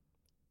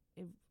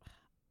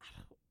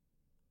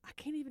 I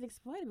can't even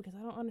explain it because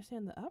I don't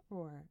understand the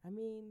uproar. I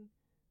mean,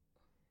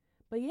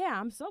 but yeah,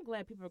 I'm so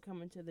glad people are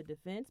coming to the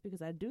defense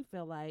because I do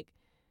feel like,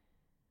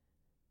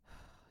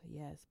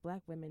 yes,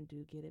 black women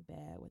do get it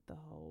bad with the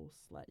whole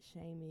slut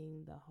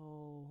shaming, the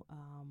whole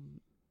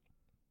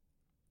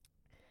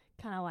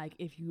kind of like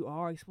if you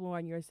are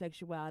exploring your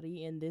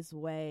sexuality in this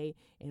way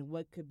and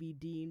what could be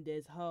deemed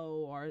as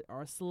hoe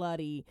or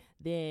slutty,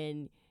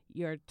 then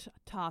you're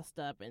tossed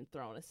up and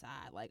thrown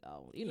aside like,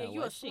 oh,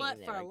 you're a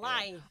slut for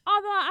life.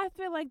 Although I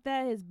feel like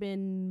that has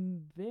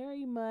been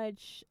very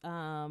much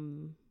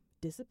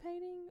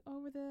dissipating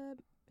over the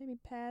maybe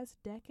past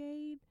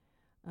decade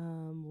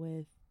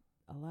with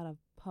a lot of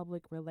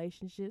public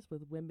relationships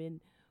with women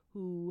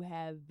who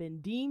have been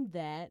deemed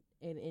that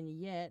and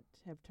yet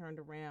have turned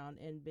around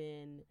and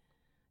been,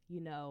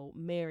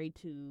 married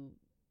to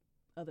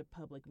other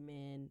public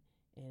men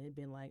and it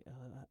been like,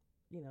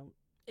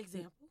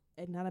 example.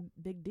 And not a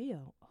big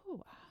deal.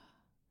 Oh,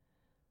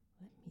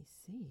 let me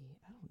see.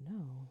 I don't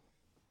know.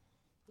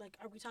 Like,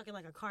 are we talking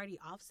like a Cardi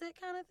Offset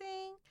kind of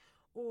thing?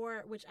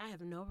 Or, which I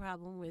have no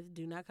problem with.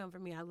 Do not come for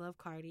me. I love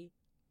Cardi.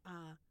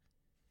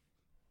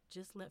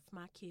 Just left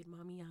my kid,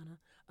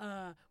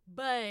 Mamiana.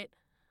 But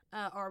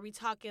are we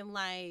talking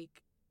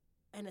like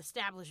an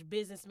established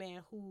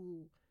businessman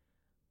who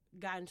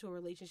got into a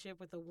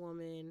relationship with a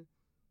woman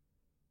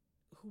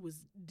who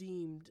was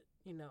deemed,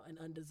 an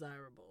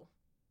undesirable?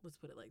 Let's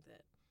put it like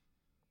that.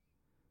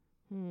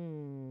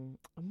 I'm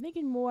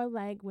thinking more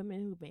like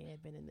women who may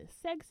have been in the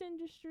sex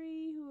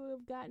industry who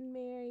have gotten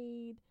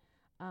married,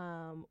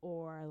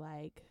 or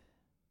like,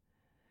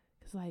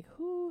 cause like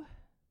what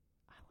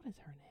is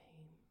her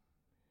name?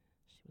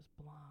 She was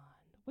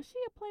blonde. Was she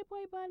a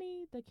Playboy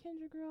bunny? The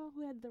Kendra girl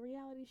who had the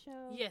reality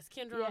show? Yes,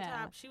 Kendra on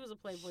top. She was a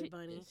Playboy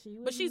bunny.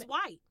 But she's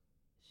white.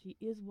 She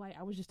is white.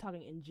 I was just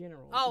talking in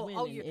general.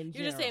 You're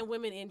just saying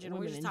women in general.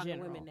 We're just talking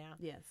women now.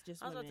 Yes,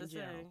 just women in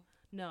general.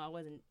 No, I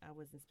wasn't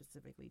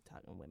specifically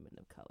talking women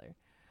of color.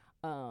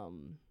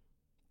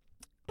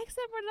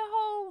 except for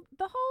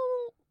the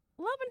whole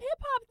Love and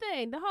Hip Hop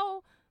thing. The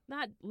whole,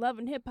 not Love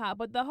and Hip Hop,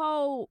 but the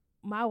whole,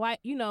 my wife,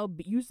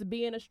 used to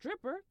being a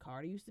stripper.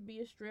 Cardi used to be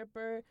a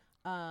stripper.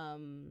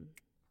 Dime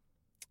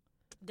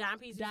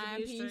Piece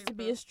used to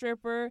be a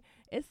stripper.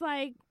 It's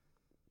like,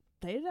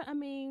 they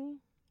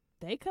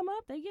come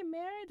up, they get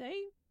married,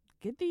 they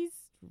get these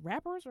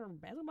rappers or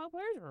basketball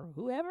players or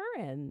whoever,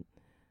 and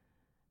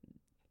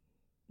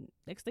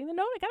next thing they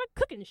know, they got a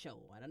cooking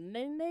show, and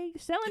then they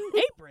selling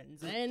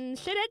aprons and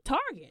shit at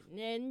Target,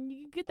 and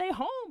you get their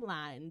home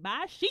line,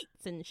 buy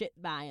sheets and shit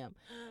by them.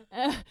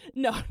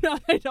 No,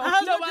 they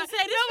don't.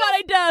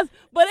 Nobody does,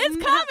 but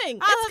it's coming.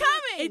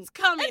 It's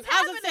coming. It's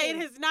I was going to say it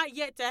has not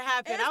yet to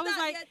happen. It's I was not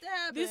like, yet to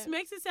happen. this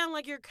makes it sound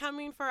like you're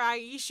coming for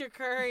Aisha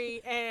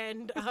Curry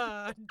and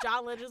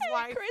John Legend's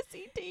wife.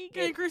 Chrissy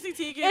Teigen. And Chrissy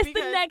Teigen. It's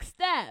the next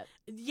step.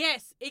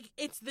 Yes,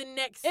 it's the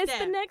next step. It's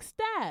the next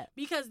step.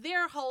 Because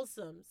they're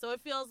wholesome. So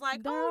it feels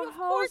like, They're of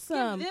course,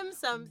 wholesome, give them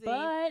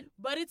something.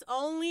 But it's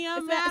only a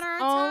it's matter of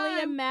time.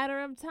 Only a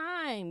matter of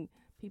time.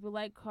 People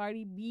like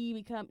Cardi B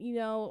become,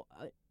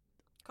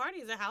 Cardi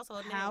is a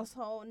household name.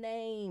 Household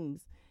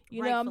names.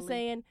 You know what I'm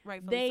saying?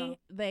 Rightfully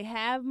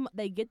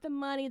They get the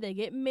money, they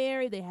get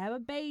married, they have a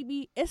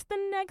baby. It's the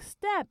next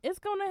step. It's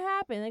gonna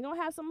happen. They're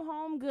gonna have some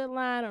home good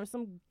line or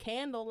some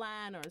candle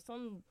line or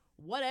some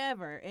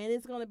whatever, and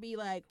it's gonna be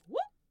like,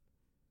 whoop.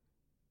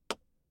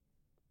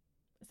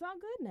 It's all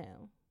good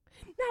now.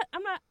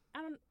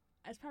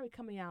 It's probably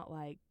coming out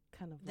like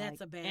kind of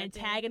that's like a bad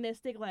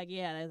antagonistic. Thing. Like,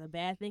 yeah, that's a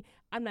bad thing.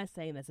 I'm not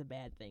saying that's a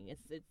bad thing.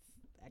 It's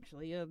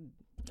actually a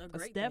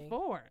great step thing.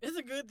 forward. It's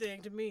a good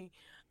thing to me.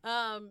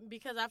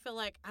 Because I feel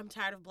like I'm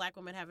tired of black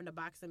women having to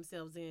box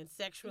themselves in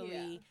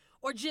sexually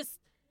or just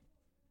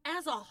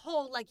as a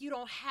whole. Like, you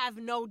don't have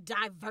no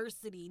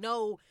diversity,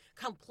 no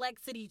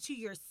complexity to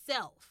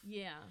yourself.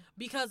 Yeah.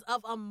 Because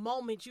of a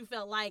moment you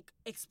felt like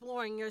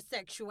exploring your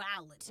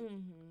sexuality.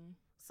 Mm-hmm.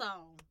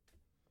 So,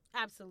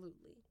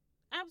 absolutely.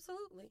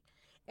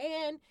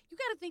 And you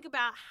got to think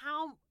about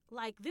how,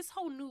 like, this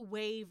whole new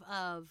wave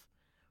of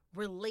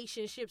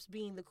relationships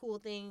being the cool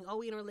thing. Oh,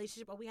 we in a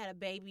relationship. Oh, we had a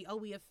baby. Oh,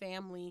 we a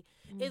family.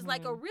 Is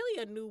like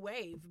really a new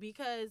wave,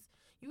 because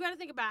you got to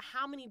think about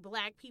how many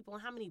black people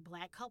and how many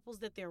black couples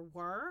that there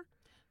were.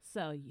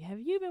 So, have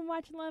you been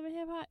watching Love and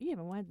Hip Hop? You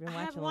haven't been watching.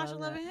 I haven't watched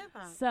Love and Hip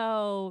Hop.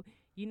 So,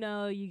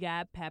 you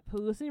got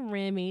Papoose and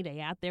Remy.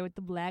 They out there with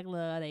the black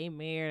love. They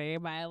married.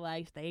 Everybody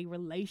likes their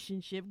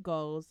relationship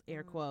goals.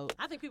 Air quote.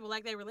 I think people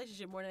like their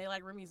relationship more than they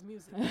like Remy's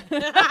music.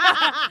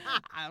 That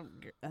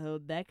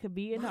could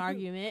be an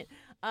argument.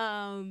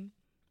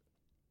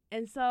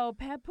 And so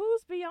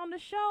Papoose be on the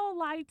show,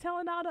 like,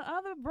 telling all the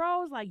other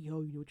bros, like,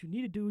 yo, what you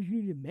need to do is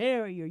you need to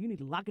marry her. You need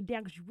to lock it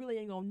down because you really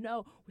ain't going to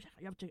know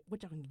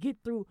what y'all can get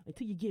through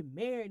until you get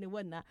married and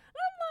whatnot.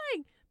 I'm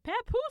like,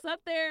 Papoose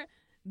up there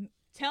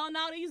telling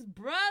all these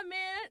bruh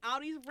men,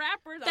 all these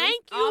rappers,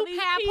 all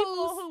these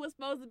people who was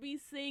supposed to be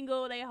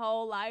single their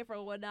whole life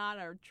or whatnot,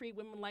 or treat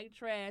women like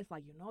trash.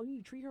 Like, you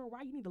need to treat her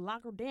right. You need to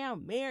lock her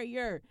down, marry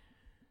her.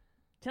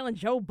 Telling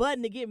Joe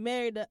Budden to get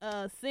married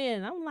to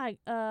Sin. I'm like,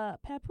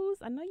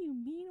 Papoose, I know you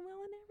mean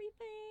well and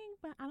everything,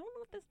 but I don't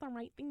know if that's the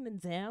right thing to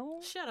do.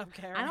 Shut up,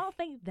 Karen. I don't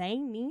think they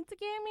need to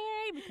get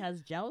married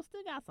because Joe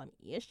still got some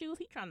issues.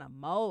 He trying to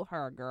mold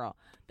her, girl.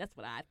 That's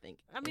what I think.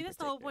 I mean, that's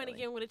the whole point of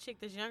getting with a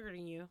chick that's younger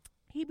than you.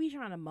 He be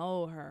trying to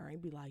mold her. He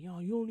be like, yo,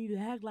 you don't need to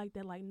act like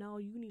that. Like, no,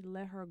 you need to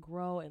let her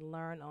grow and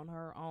learn on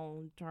her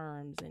own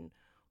terms and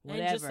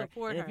whatever. And just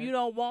support her. If you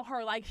don't want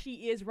her like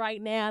she is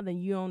right now, then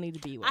you don't need to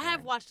be with her. I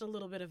have watched a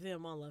little bit of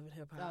them on Love and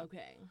Hip Hop.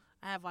 Okay.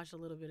 I have watched a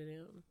little bit of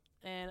them.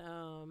 And,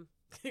 so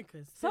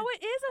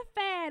it is a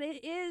fad.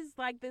 It is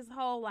like this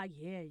whole, like,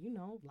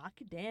 lock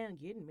it down,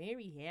 get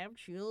married, have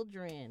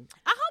children.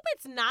 I hope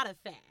it's not a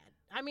fad.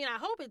 I mean, I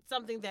hope it's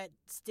something that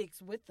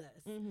sticks with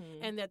us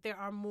and that there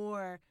are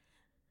more,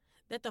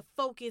 that the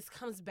focus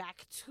comes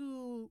back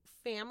to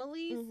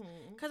families.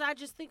 Because I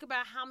just think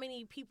about how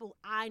many people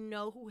I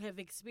know who have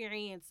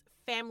experienced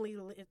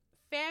familylessness.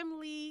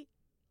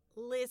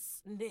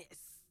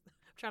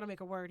 I'm trying to make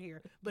a word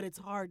here, but it's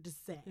hard to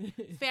say.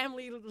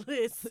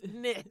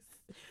 Familylessness.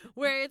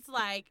 Where it's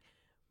like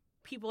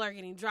people are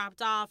getting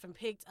dropped off and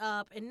picked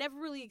up and never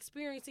really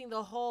experiencing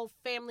the whole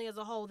family as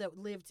a whole that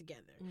live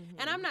together.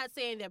 And I'm not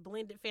saying that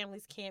blended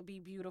families can't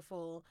be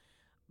beautiful,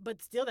 but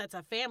still, that's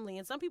a family,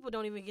 and some people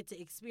don't even get to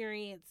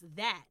experience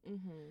that.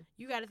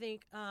 You got to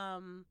think, I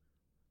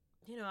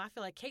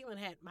feel like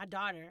my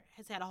daughter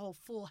has had a whole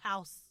full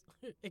house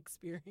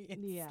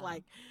experience. Yeah.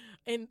 Like,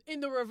 in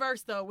the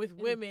reverse, though, with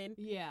women.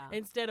 Yeah.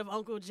 Instead of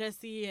Uncle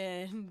Jesse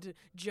and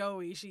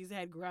Joey, she's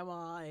had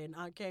Grandma and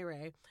Aunt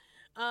K-Ray.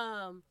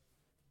 I'm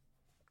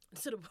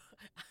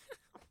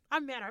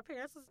mad our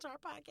parents listened to our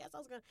podcast.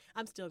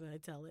 I'm still gonna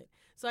tell it.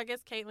 So I guess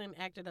Caitlin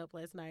acted up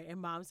last night,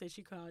 and Mom said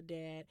she called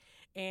Dad,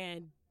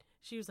 and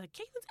she was like,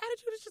 Caitlin's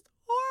attitude is just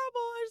horrible.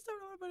 I just don't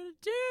know what I'm gonna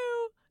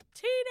do.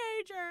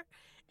 Teenager.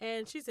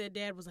 And she said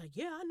Dad was like,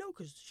 yeah, I know,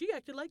 because she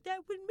acted like that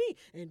with me.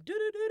 And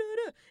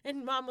da-da-da-da-da.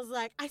 And Mom was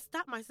like, I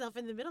stopped myself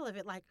in the middle of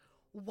it, like,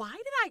 why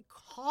did I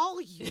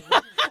call you?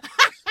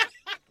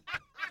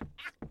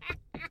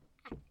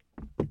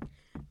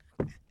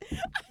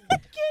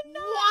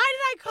 Why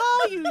did I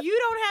call you? You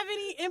don't have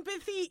any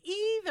empathy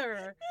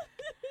either.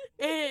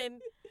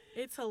 And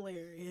it's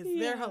hilarious. Yeah.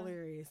 They're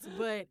hilarious.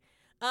 But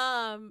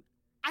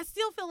I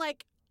still feel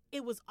like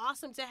it was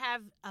awesome to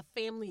have a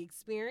family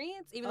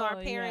experience, even though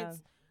our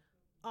parents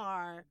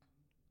are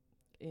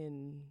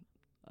in.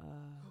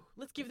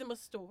 Let's give them a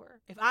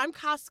store. If I'm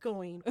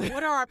Costcoing,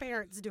 what are our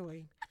parents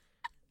doing?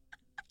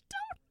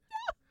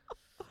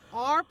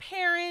 Our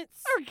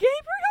parents Or Gabriel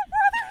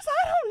Brothers?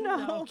 I don't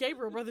know. No,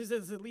 Gabriel Brothers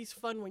is at least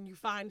fun when you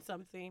find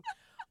something.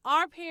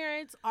 Our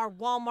parents are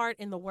Walmart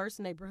in the worst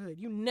neighborhood.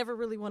 You never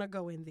really want to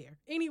go in there.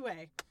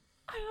 Anyway.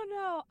 I don't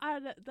know.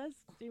 That's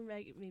you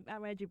make me. I'm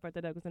glad you brought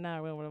that up because now I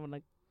really want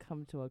to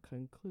come to a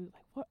conclusion.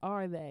 Like, what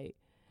are they?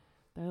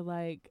 They're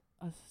like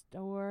a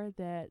store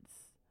that's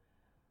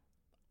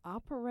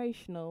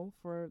operational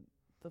for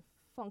the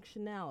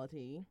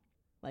functionality.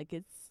 Like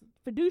its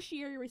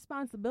fiduciary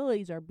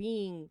responsibilities are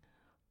being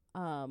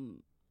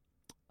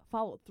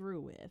followed through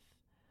with,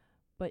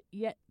 but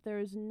yet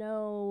there's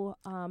no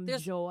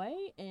joy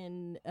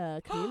and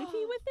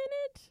community within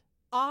it.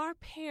 Our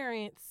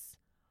parents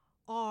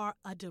are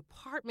a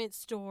department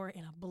store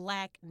in a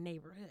black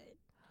neighborhood.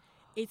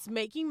 It's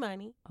making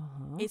money.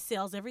 It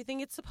sells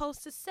everything it's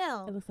supposed to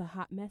sell. It looks a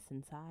hot mess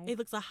inside. It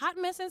looks a hot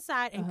mess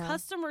inside, and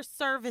customer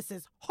service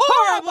is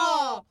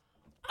horrible.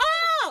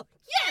 Oh,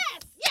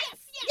 yes, yes,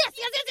 yes, yes,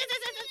 yes, yes, yes,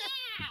 yes, yes,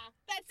 yes.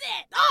 That's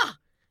it. Ah.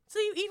 So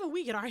even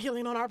we get our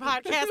healing on our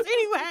podcast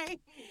anyway.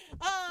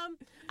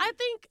 I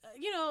think,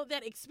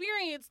 that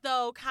experience,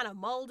 though, kind of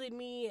molded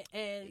me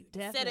and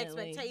set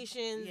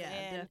expectations. Yeah,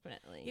 and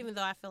definitely. Even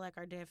though I feel like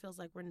our dad feels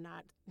like we're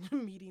not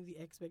meeting the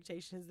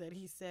expectations that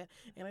he set.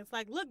 And it's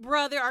like, look,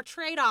 bro, there are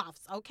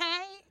trade-offs,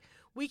 okay?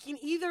 We can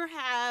either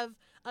have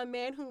a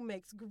man who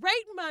makes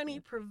great money,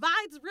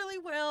 provides really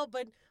well,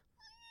 but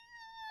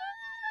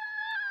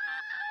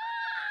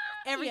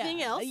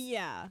everything else.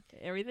 Yeah.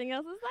 Everything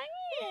else is like,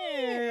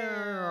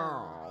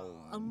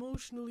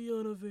 emotionally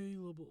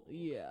unavailable.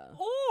 Yeah.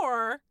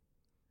 Or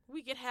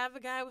we could have a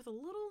guy with a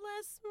little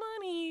less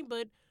money,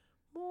 but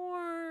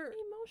more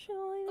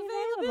Emotionally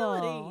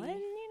availability. available.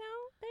 And,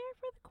 there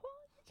for the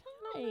quality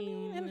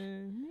time.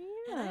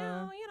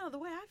 And the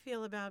way I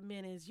feel about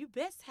men is you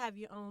best have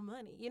your own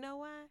money. You know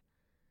why?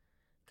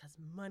 Because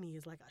money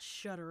is like a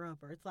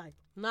shutter-upper. It's like,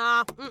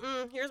 nah,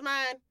 here's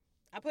mine.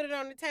 I put it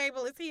on the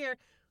table. It's here.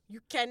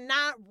 You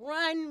cannot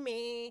run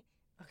me.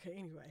 Okay,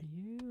 anyway.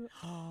 You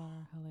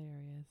are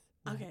hilarious.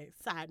 Okay,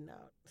 side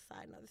note.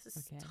 This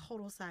is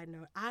total side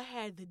note. I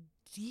had the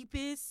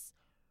deepest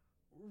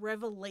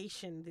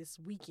revelation this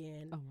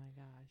weekend. Oh my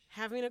gosh.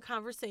 Having a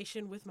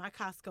conversation with my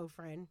Costco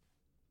friend.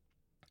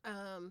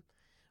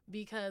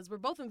 Because we're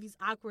both in these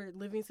awkward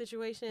living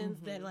situations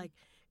that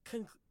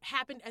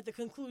happened at the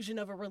conclusion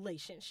of a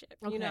relationship,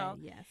 you know?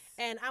 Yes.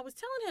 And I was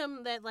telling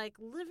him that,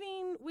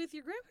 living with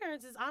your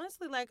grandparents is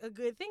honestly, a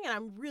good thing, and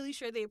I'm really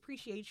sure they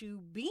appreciate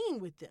you being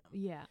with them.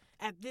 Yeah.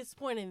 At this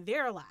point in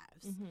their lives.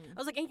 I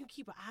was like, and you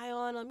keep an eye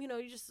on them.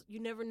 You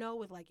never know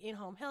with,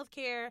 in-home health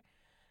care.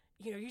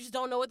 You just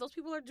don't know what those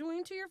people are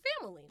doing to your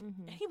family.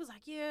 And he was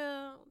like,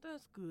 yeah,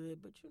 that's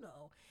good, but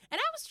And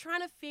I was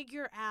trying to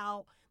figure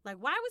out, why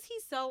was he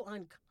so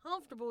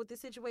uncomfortable with this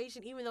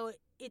situation, even though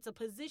it's a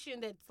position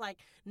that's,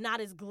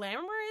 not as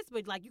glamorous,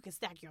 but, you can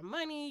stack your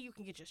money, you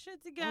can get your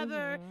shit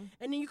together,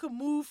 and then you can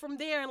move from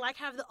there and,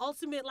 have the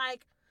ultimate,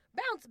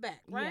 bounce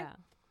back, right? Yeah.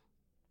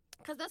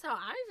 Because that's how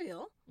I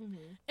feel.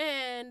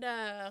 And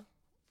I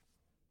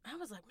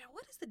was like, man,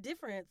 what is the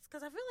difference?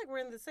 Because I feel like we're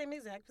in the same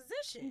exact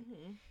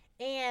position.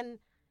 And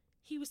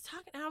he was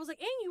talking, and I was like,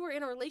 and you were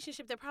in a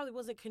relationship that probably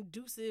wasn't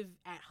conducive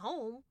at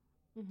home.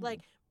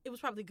 It was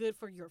probably good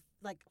for your,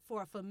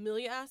 for a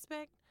familiar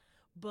aspect,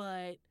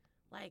 but,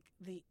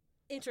 the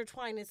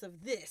intertwinedness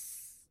of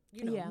this,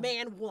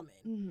 man,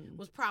 woman,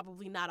 was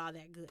probably not all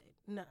that good.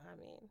 No,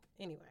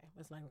 anyway,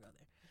 let's not even go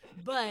there.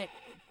 But,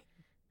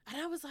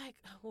 and I was like,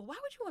 well, why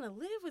would you want to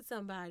live with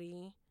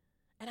somebody?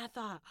 And I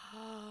thought,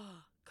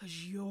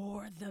 because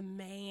you're the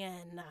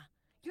man.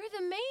 You're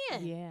the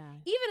man. Yeah.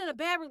 Even in a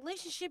bad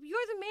relationship,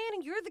 you're the man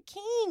and you're the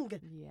king.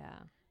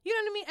 Yeah. You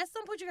know what I mean? At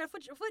some point, you got to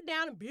put your foot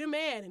down and be a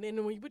man. And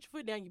then when you put your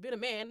foot down, you've been a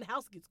man, the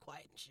house gets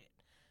quiet and shit.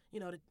 You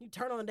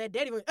turn on that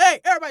daddy voice, hey,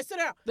 everybody sit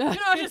down. You're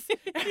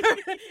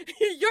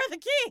the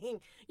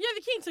king. You're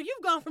the king. So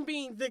you've gone from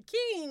being the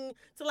king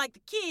to, the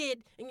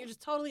kid, and you're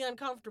just totally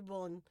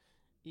uncomfortable, and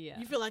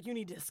you feel like you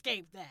need to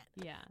escape that.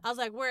 Yeah. I was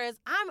like,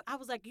 I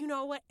was like, you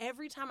know what?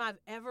 Every time I've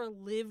ever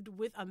lived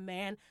with a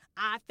man,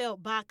 I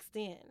felt boxed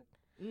in.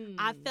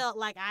 I felt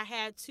like I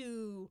had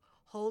to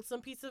hold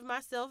some piece of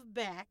myself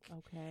back.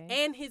 Okay.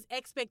 And his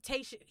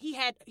expectation, he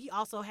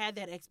also had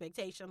that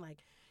expectation,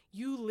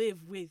 you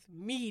live with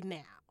me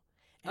now.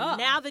 And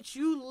now that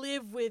you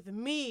live with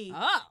me,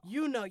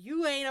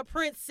 you ain't a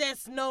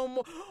princess no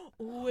more.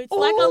 Ooh, it's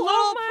like a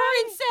little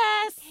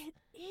princess.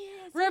 It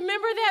is.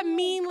 Remember that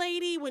mean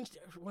lady when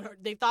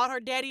they thought her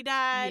daddy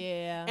died?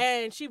 Yeah.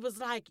 And she was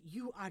like,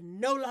 you are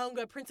no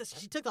longer a princess.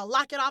 She took the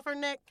locket off her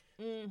neck.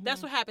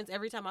 That's what happens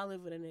every time I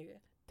live with a nigga.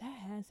 That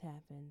has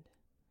happened.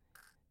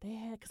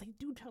 because they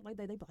do talk like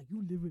that. They be like,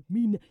 you live with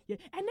me now. Yeah.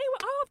 And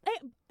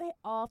they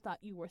all thought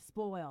you were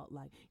spoiled.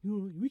 Like,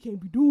 we can't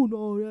be doing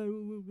all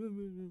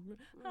that.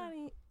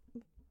 Honey,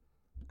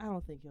 I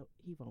don't think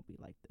he won't be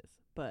like this.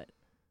 But,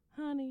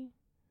 honey,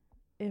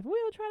 if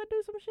we'll try to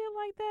do some shit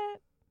like that,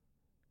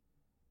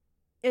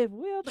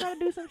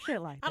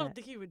 I don't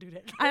think he would do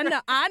that. I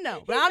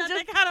know. But He's I'm not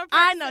just, that kind of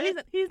I person.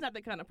 know he's not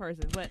that kind of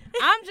person. But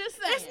I'm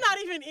just saying, It's not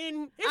even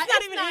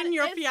in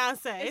your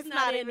fiance. It's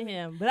not in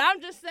him. But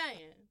I'm just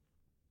saying,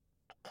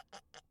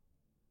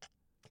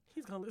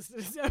 he's gonna listen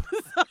to this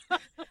episode.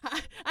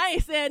 I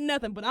ain't said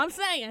nothing, but I'm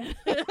saying.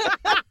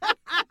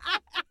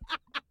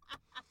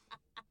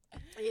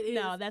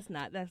 No, that's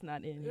not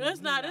in him. It's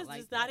not. He's It's like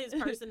just that. not his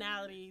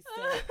personality.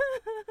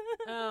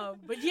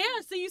 But yeah,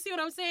 so you see what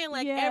I'm saying?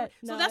 Like, Yeah,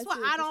 so no, that's I why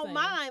see what I you're don't saying.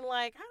 mind.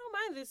 Like, I don't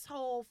mind this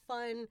whole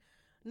fun,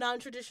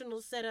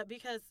 non-traditional setup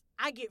because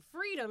I get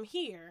freedom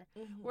here.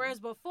 Mhm. Whereas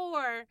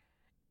before,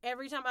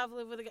 every time I've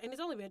lived with a guy, and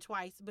it's only been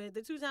twice, but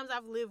the 2 times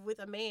I've lived with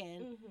a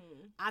man,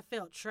 Mhm. I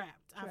felt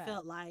trapped. I Trapped.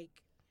 felt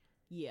like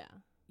Yeah.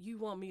 you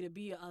want me to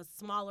be a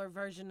smaller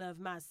version of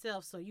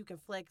myself so you can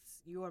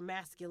flex your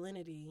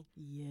masculinity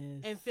Yes.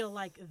 and feel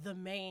like the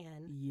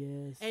man.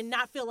 Yes. And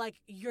not feel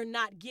like you're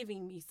not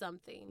giving me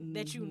something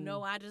that you Mhm.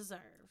 know I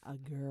deserve. A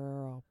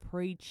girl.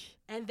 Preach.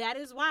 And that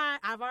is why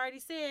I've already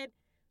said,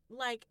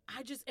 like,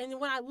 and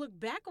when I look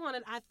back on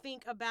it, I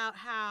think about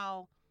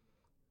how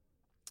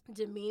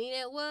demeaning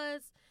it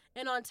was.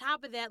 And on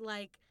top of that,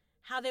 like,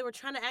 how they were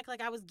trying to act like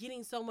I was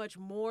getting so much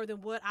more than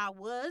what I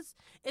was.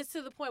 It's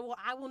to the point where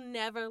I will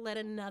never let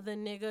another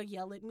nigga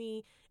yell at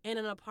me in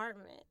an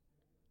apartment.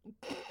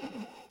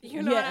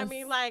 You know what I Yes.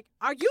 mean? Like,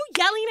 are you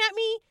yelling at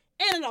me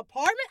in an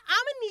apartment?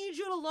 I'm going to need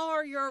you to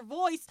lower your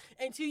voice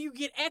until you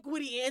get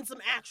equity in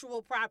some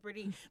actual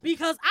property.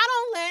 Because I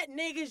don't let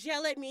niggas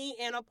yell at me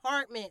in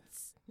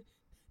apartments.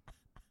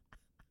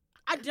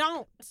 I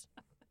don't.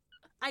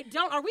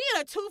 Are we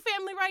in a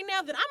 2-family right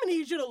now? Then I'm going to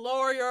need you to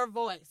lower your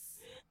voice.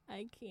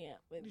 I can't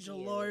with You should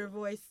lower your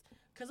voice.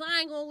 Because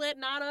I ain't going to let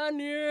not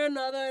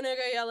another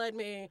nigga yell at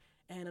me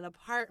in an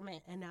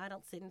apartment. And now I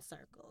don't sit in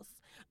circles.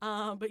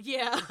 But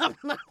yeah,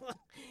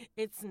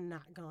 it's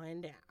not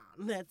going down.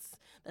 That's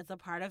a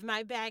part of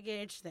my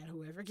baggage that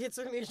whoever gets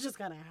with me is just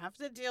going to have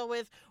to deal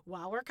with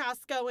while we're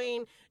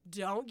Costcoing.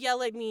 Don't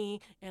yell at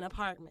me in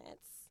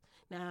apartments.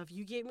 Now, if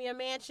you get me a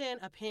mansion,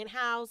 a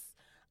penthouse,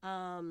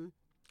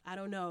 I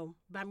don't know,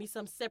 buy me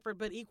some separate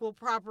but equal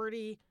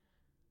property,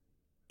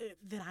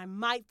 then I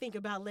might think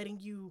about letting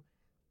you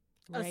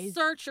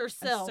assert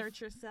yourself.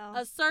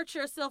 Assert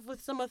yourself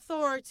with some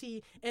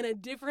authority in a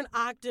different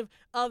octave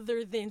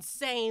other than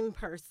sane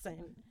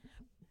person.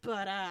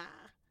 But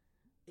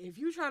if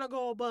you're trying to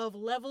go above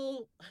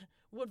level,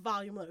 what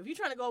volume level? If you're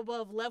trying to go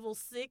above level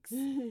 6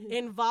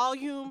 in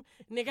volume,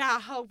 nigga, I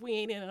hope we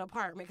ain't in an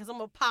apartment because I'm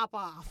going to pop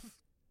off.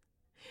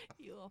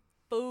 You a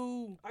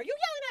fool. Are you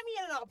yelling at me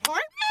in an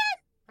apartment?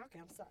 Okay,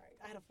 I'm sorry.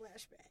 I had a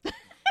flashback.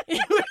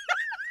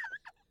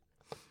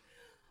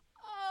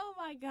 Oh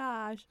my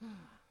gosh.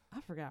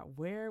 I forgot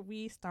where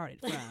we started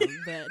from,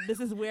 but this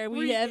is where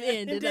we have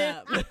ended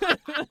up.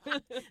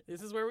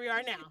 This is where we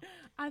are now.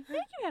 I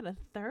think you had a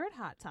third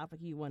hot topic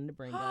you wanted to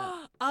bring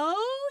up.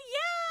 Oh,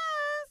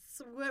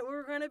 yes. What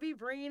we're going to be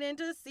bringing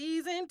into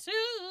season 2.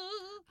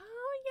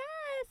 Oh,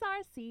 yes.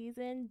 Our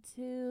season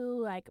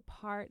 2,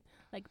 part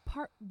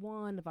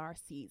 1 of our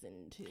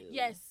season 2.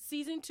 Yes,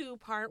 season 2,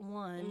 part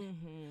 1.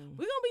 Mm-hmm. We're going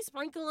to be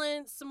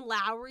sprinkling some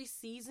Lowry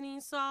seasoning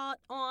salt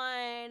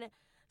on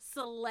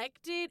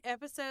selected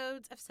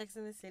episodes of Sex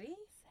and the City.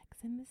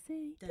 Sex in the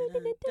City. Dun,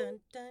 dun, dun,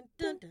 dun,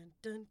 dun,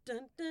 dun, dun,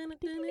 dun, dun,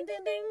 ding,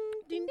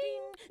 ding,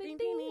 ding,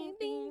 ding,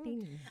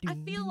 ding. I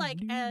feel like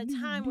at a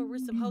time where we're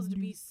supposed to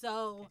be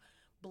so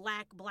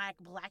blackety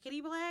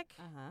black,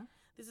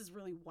 this is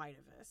really white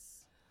of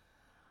us.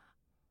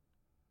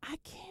 I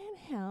can't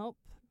help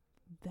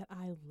that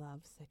I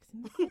love Sex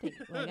and the City.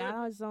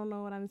 I just don't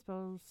know what I'm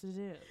supposed to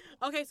do.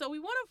 Okay, so we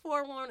want to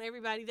forewarn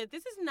everybody that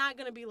this is not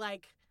going to be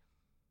like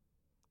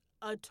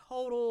a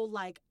total,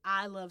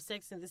 I love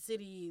Sex and the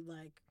City,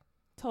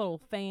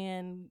 total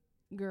fan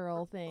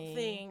girl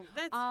thing.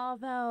 That's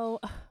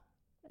although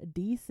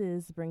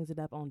Deezus brings it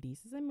up on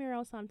Deezus and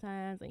Miro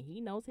sometimes, and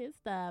he knows his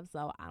stuff,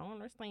 so I don't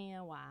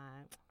understand why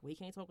we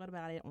can't talk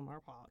about it on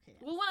our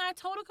podcast. Well, when I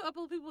told a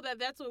couple of people that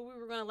that's what we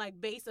were going to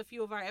base a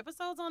few of our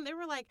episodes on, they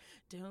were like,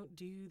 don't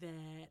do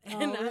that.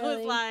 And really? I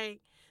was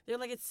like, they're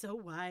like, it's so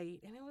white.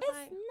 And it was it's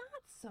like,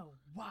 not so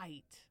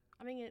white.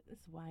 I mean,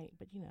 it's white,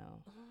 but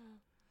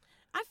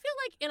I feel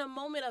like in a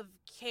moment of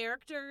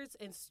characters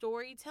and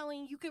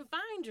storytelling, you can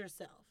find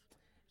yourself.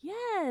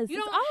 Yes, You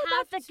it's don't all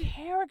about have the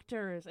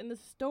characters and the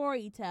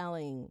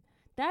storytelling.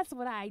 That's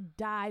what I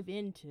dive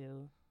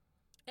into.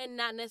 And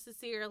not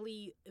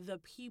necessarily the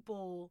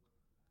people.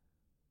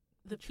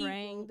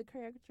 Portraying the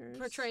characters.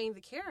 Portraying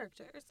the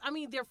characters. I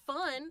mean, they're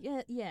fun.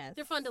 Yeah, yes.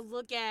 They're fun to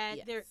look at.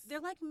 Yes.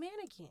 They're like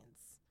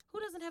mannequins. Who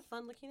doesn't have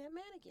fun looking at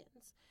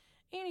mannequins?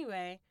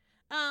 Anyway,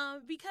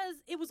 Because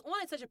it was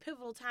on at such a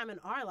pivotal time in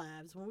our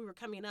lives when we were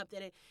coming up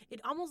that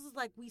it almost was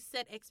like we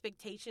set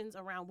expectations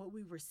around what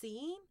we were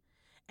seeing,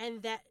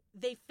 and that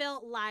they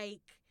felt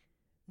like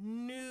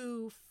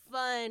new,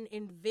 fun,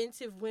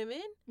 inventive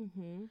women.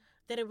 Mm-hmm.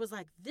 That it was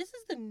like, this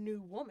is the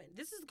new woman.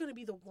 This is going to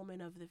be the woman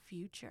of the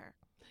future.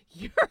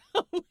 You're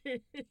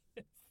hilarious.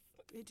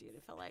 It did.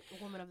 It felt like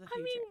a woman of the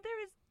future. I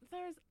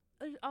mean,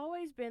 there's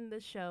always been the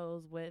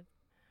shows with,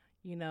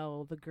 you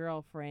know, the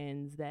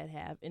girlfriends that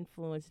have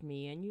influenced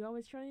me, and you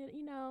always try to,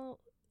 you know,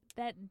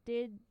 that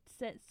did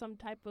set some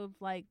type of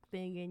like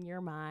thing in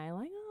your mind,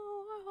 like,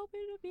 oh, I hope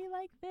it'll be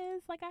like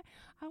this. Like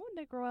I want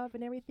to grow up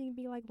and everything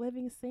be like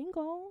living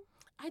single.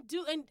 I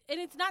do, and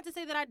it's not to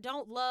say that I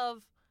don't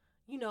love,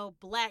 you know,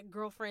 black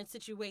girlfriend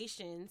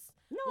situations.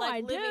 No, like I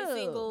living do.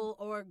 single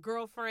or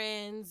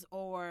girlfriends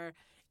or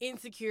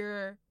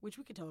Insecure, which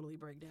we could totally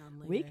break down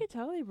later. We could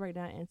totally break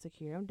down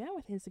Insecure. I'm down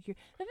with Insecure.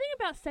 The thing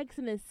about Sex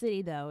and the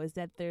City, though, is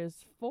that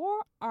there's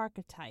 4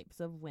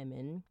 archetypes of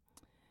women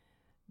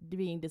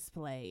being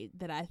displayed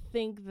that I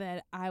think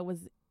that I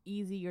was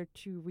easier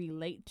to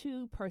relate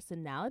to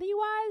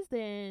personality-wise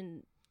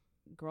than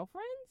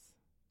girlfriends.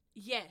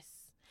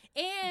 Yes.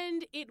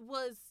 And it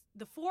was,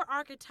 the 4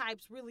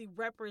 archetypes really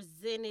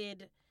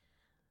represented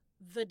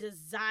the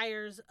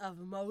desires of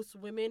most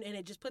women, and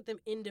it just put them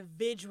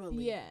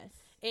individually. Yes.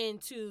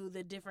 Into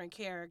the different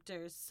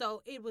characters.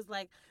 So it was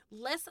like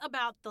less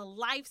about the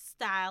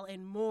lifestyle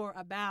and more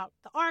about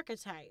the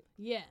archetype.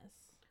 Yes.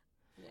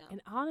 Yeah.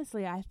 And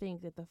honestly, I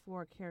think that the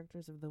 4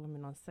 characters of the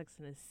women on Sex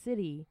and the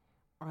City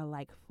are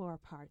like 4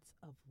 parts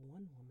of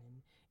one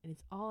woman. And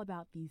it's all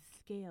about these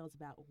scales,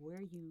 about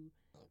where you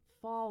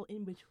fall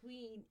in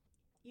between,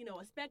 you know,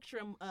 a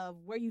spectrum of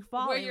where you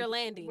fall. Where you're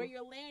landing. Where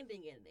you're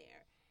landing in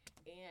there.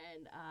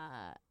 And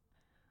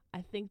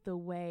I think the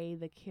way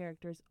the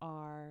characters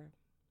are,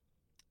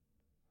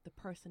 the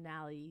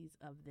personalities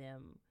of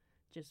them,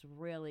 just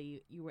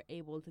really, you were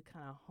able to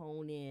kind of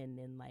hone in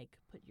and like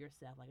put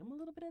yourself like, I'm a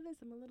little bit of this,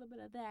 I'm a little bit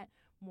of that,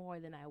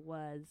 more than I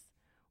was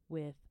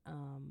with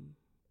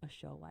a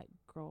show like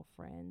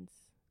Girlfriends.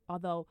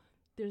 Although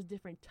there's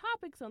different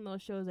topics on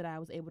those shows that I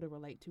was able to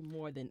relate to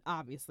more than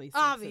obviously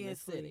Sex and the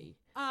City.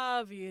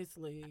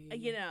 Obviously.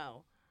 You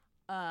know,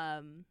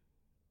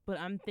 but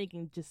I'm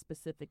thinking just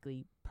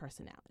specifically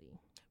personality.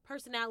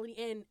 Personality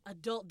and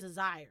adult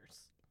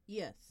desires.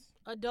 Yes.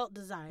 Adult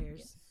desires.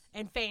 Yes.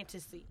 And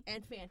fantasy.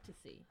 And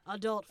fantasy.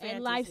 Adult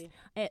And fantasy.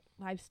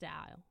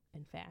 lifestyle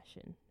and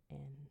fashion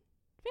and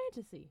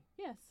fantasy.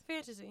 Yes.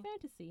 Fantasy.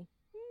 Fantasy.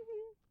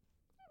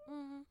 Mm-hmm.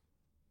 Mm-hmm.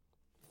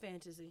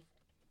 Fantasy.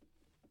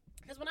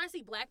 Because when I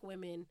see black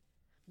women,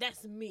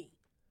 that's me.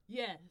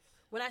 Yes.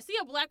 When I see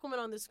a black woman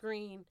on the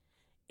screen,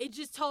 it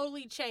just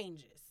totally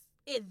changes.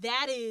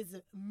 That is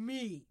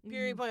me.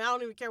 Period. Point. I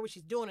don't even care what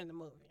she's doing in the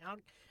movie.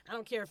 I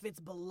don't care if it's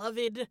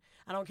Beloved.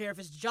 I don't care if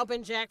it's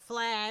Jumpin' Jack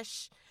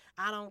Flash.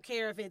 I don't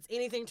care if it's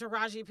anything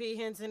Taraji P.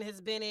 Henson has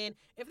been in.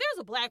 If there's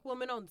a black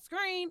woman on the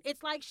screen,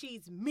 it's like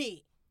she's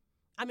me.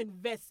 I'm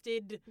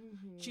invested.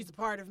 Mm-hmm. She's a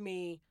part of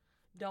me.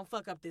 Don't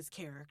fuck up this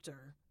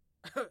character.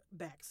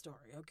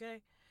 Backstory,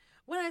 okay?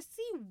 When I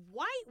see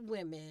white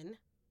women,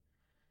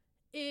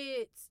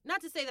 it's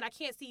not to say that I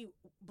can't see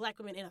black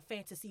women in a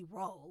fantasy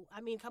role.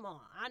 I mean, come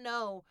on. I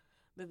know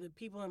that the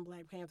people in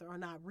Black Panther are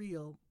not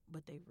real,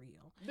 but they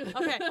real.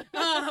 Okay,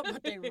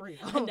 but they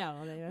real. No,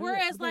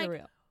 Whereas, they're like,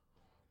 real.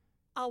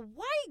 A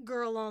white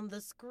girl on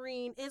the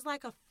screen is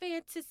like a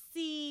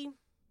fantasy.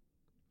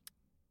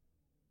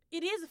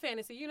 It is a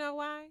fantasy. You know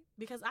why?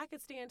 Because I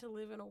could stand to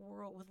live in a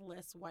world with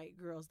less white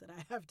girls that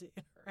I have to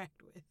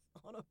interact with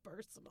on a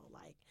personal,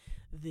 like,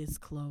 this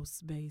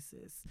close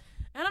basis.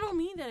 And I don't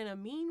mean that in a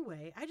mean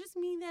way. I just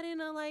mean that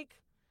in a,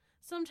 like,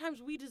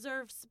 sometimes we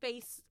deserve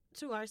space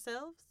to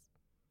ourselves.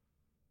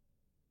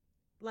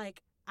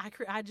 Like,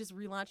 I just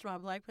relaunched my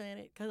Black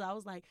Planet because I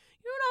was like,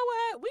 you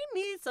know what?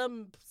 We need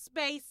some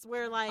space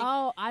where, like,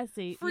 oh, I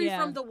see. free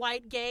from the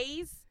white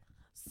gaze.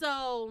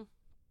 So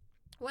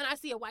when I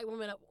see a white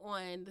woman up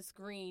on the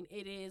screen,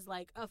 it is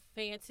like a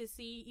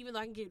fantasy, even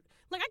though I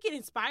get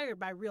inspired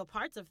by real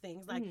parts of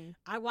things. Like,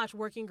 I watch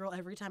Working Girl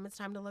every time it's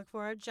time to look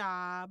for a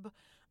job.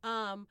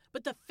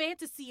 But the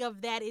fantasy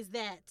of that is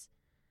that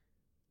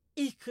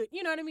it could,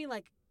 you know what I mean?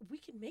 Like, we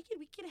can make it,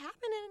 we can happen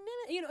in a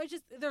minute. You know, it's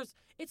just,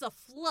 it's a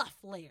fluff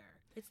layer.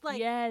 It's like,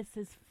 yes,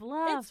 it's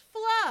fluff. It's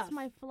fluff. It's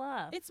my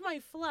fluff. It's my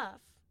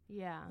fluff.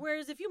 Yeah.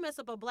 Whereas if you mess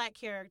up a black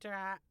character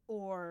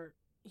or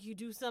you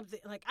do something,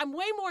 like, I'm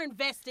way more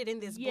invested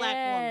in this black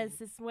woman. Yes,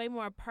 it's way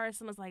more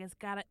personal. It's like,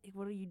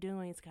 what are you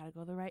doing? It's got to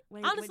go the right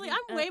way. Honestly,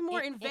 I'm way more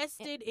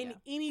invested in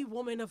any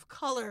woman of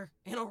color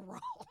in a role.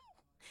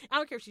 I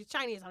don't care if she's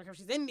Chinese. I don't care if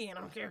she's Indian.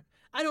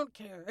 I don't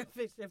care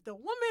if the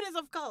woman is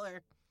of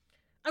color.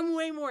 I'm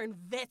way more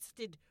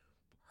invested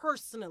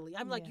personally.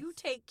 I'm like, you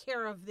take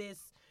care of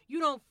this. You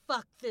don't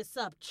fuck this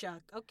up,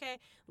 Chuck, okay?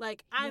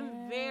 Like,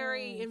 I'm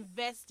very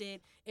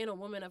invested in a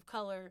woman of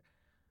color.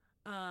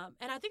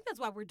 And I think that's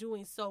why we're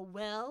doing so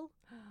well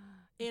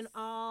in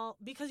all,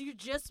 because you're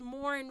just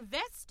more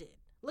invested.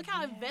 Look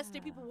how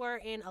invested people were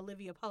in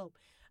Olivia Pope.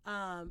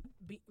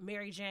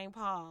 Mary Jane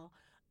Paul.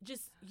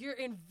 Just you're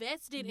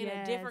invested in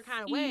a different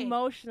kind of way.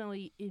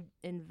 Emotionally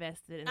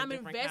invested in a different kind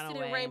of way. I'm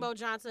invested in Rainbow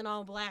Johnson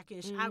on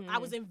Blackish. I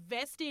was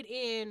invested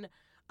in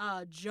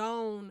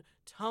Joan,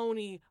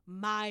 Tony,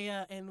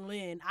 Maya, and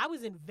Lynn. I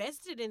was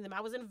invested in them. I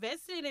was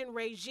invested in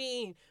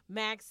Regine,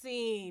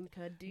 Maxine,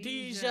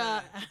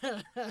 Khadijah.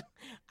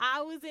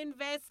 I was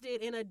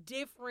invested in a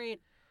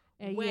different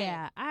way.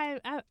 Yeah,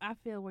 I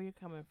feel where you're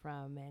coming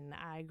from, and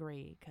I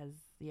agree, because,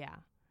 yeah,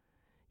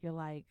 you're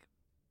like,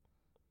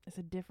 it's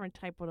a different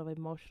type of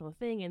emotional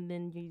thing, and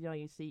then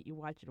you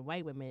watch it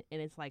white women,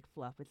 and it's like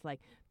fluff. It's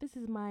like, this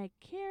is my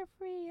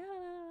carefree,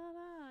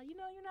 you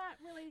know, you're not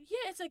really.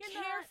 Yeah, it's a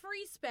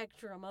carefree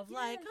spectrum of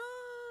like,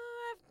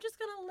 I'm just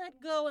gonna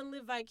let go and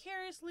live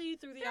vicariously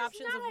through the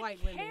options of white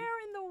women. There's not a care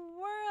in the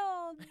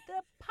world.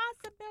 The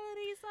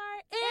possibilities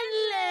are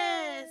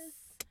endless.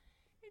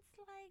 It's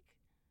like,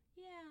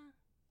 yeah.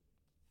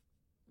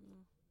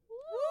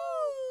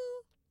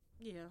 Woo!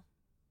 Yeah.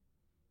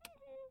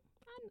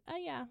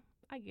 Yeah,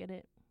 I get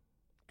it.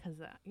 Because,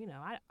 you know,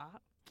 I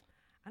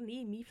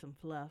need me some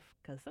fluff.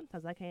 Because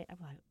sometimes I can't. I'm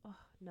like, oh,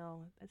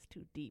 no, that's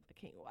too deep. I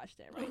can't watch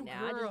that right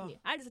now.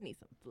 I just need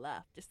some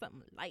fluff. Just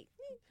something light.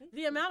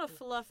 The amount of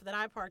fluff that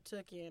I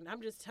partook in,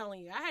 I'm just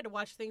telling you, I had to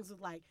watch things with,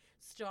 like,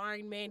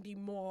 starring Mandy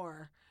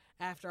Moore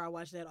after I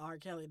watched that R.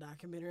 Kelly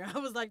documentary. I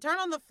was like, turn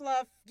on the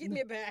fluff. Get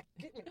me back.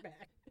 Get me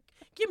back.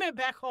 Get me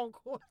back on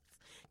course.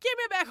 Get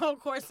me back on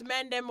course,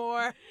 Mandy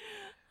Moore.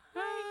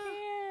 I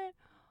can't.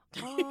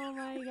 Oh,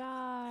 my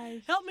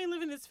gosh. Help me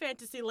live in this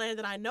fantasy land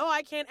that I know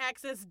I can't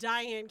access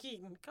Diane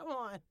Keaton. Come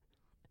on.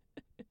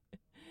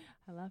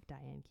 I love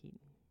Diane Keaton.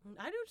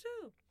 I do,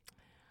 too.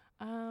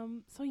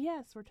 So,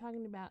 yes, we're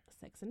talking about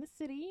Sex and the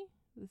City,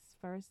 this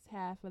first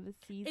half of the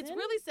season. It's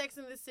really Sex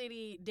and the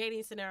City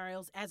dating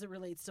scenarios as it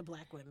relates to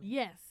Black women.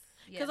 Yes.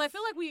 Because I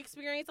feel like we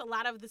experience a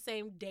lot of the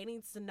same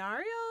dating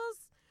scenarios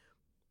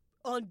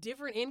on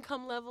different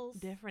income levels.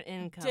 Different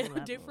income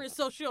levels. Different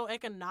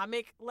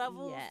socioeconomic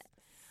levels. Yes.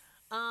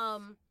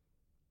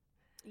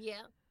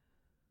 Yeah.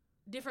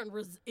 Different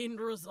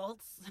end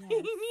results.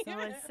 Yes. So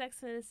it's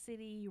Sex and the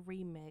City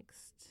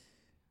remixed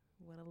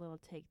with a little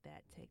take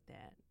that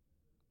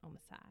on the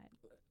side.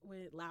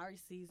 With Lowry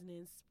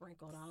seasoning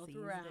sprinkled all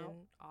throughout.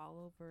 All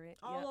over it.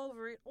 All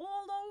over it.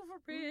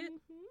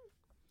 Mm-hmm.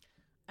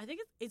 I think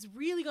it's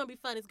really going to be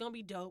fun. It's going to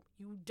be dope.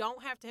 You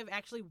don't have to have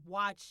actually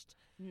watched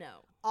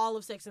all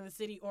of Sex and the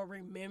City or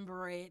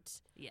remember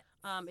it. Yeah.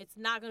 It's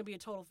not going to be a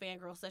total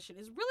fangirl session.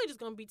 It's really just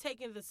going to be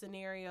taking the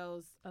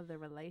scenarios of the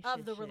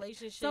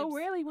relationship. So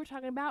really, we're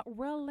talking about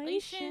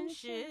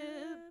relationships.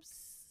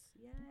 Yes.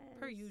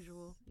 Per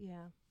usual.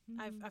 Yeah.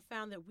 Mm-hmm. I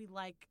found that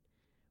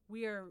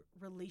we are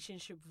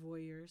relationship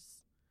voyeurs.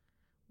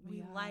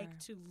 We like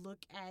to look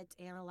at,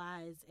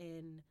 analyze,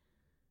 and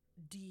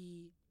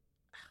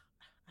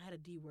I had a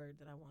D word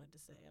that I wanted to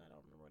say, and I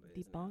don't remember what it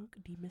is. Debunk,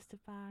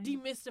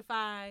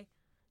 demystify,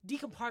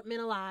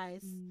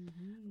 decompartmentalize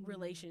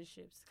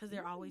relationships because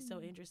they're always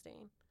so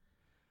interesting.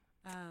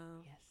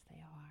 Yes,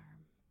 they are.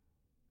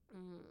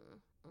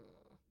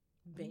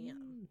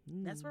 Bam.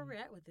 That's where we're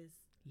at with this.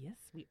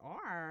 Yes, we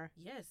are.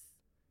 Yes.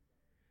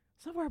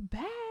 So we're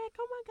back.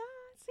 Oh my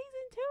God,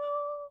 season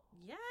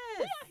 2. Yes.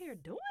 We out here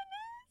doing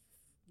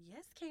this.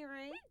 Yes,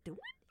 K-Ray. We doing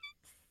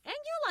this. And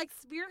you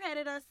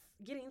spearheaded us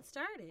getting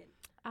started.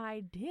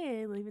 I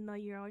did, even though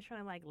you're always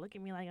trying to look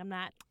at me like I'm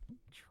not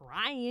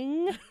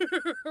trying.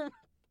 What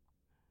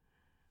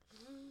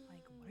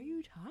are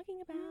you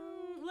talking about?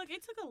 Look,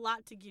 it took a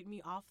lot to get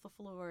me off the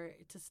floor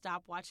to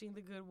stop watching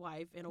The Good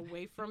Wife and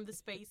away from the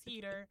space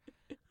heater.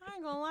 I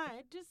ain't gonna lie,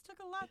 it just took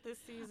a lot this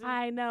season.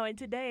 I know, and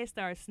today it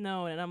started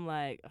snowing, and I'm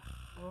like,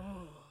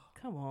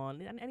 come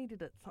on, I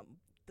needed something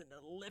to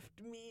lift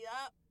me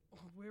up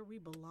where we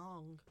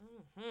belong.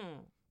 Mm-hmm.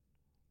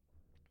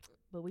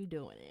 But we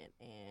doing it,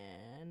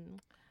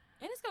 and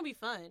it's gonna be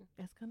fun.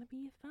 It's gonna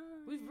be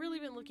fun. We've really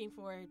been looking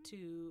forward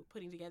to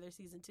putting together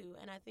season 2,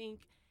 and I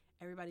think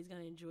everybody's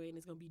gonna enjoy it, and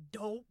it's gonna be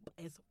dope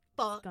as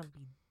fuck. It's gonna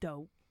be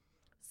dope.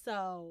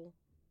 So,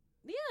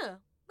 yeah,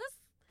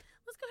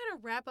 let's go ahead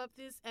and wrap up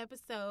this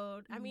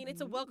episode. I mean,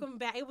 it's a welcome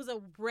back. It was a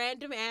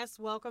random ass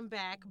welcome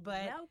back,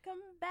 but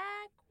welcome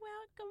back.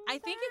 I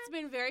think it's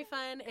been very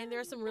fun, and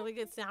there's some really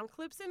good sound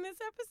clips in this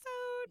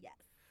episode. Yes.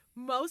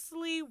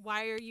 Mostly,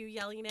 why are you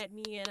yelling at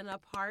me in an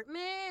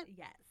apartment?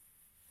 Yes.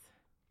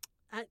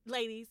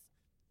 Ladies,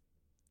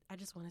 I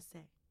just want to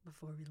say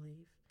before we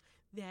leave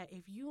that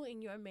if you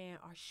and your man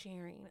are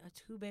sharing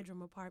a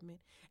 2-bedroom apartment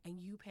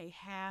and you pay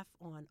half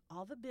on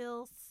all the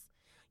bills,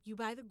 you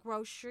buy the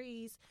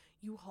groceries,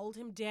 you hold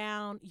him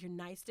down, you're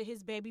nice to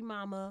his baby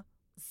mama.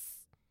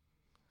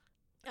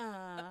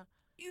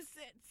 You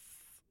said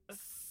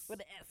with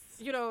an S.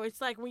 You know,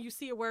 it's like when you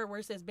see a word where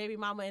it says baby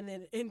mama and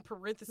then in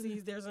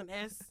parentheses there's an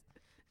S.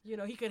 You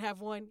know, he could have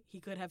one, he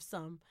could have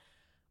some.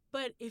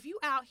 But if you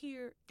out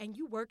here and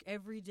you work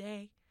every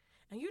day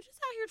and you're just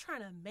out here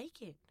trying to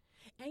make it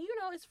And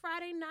it's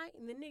Friday night,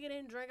 and the nigga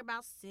didn't drink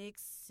about 7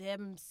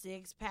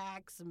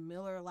 6-packs of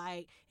Miller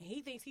Lite, and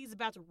he thinks he's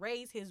about to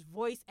raise his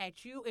voice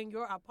at you in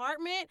your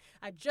apartment.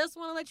 I just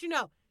want to let you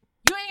know,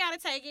 you ain't got to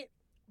take it.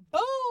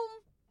 Boom.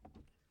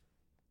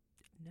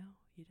 No,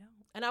 you don't.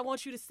 And I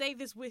want you to say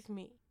this with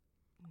me.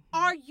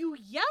 Are you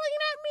yelling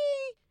at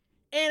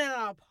me in an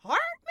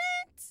apartment?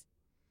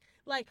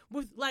 Like,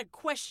 with, like,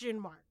 question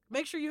mark.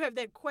 Make sure you have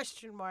that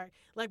question mark.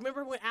 Like,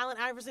 remember when Allen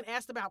Iverson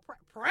asked about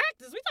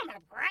practice? We talking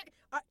about practice?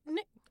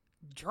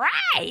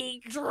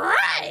 Drake?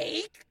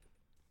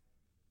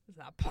 His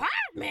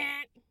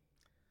apartment?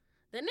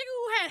 The nigga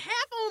who had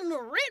half on the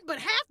rent, but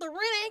half the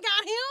rent ain't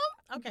got him?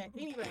 Okay,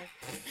 anyway.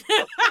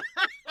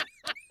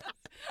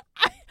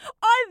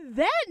 On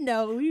that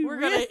note, We're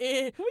going to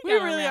end. We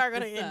really are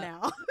going to end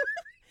now.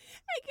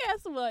 And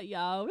guess what,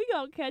 y'all? We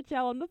gonna catch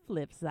y'all on the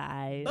flip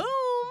side. Boom.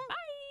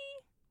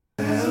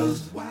 Bye.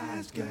 Girls,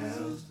 wise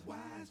girls,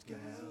 wise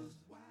girls.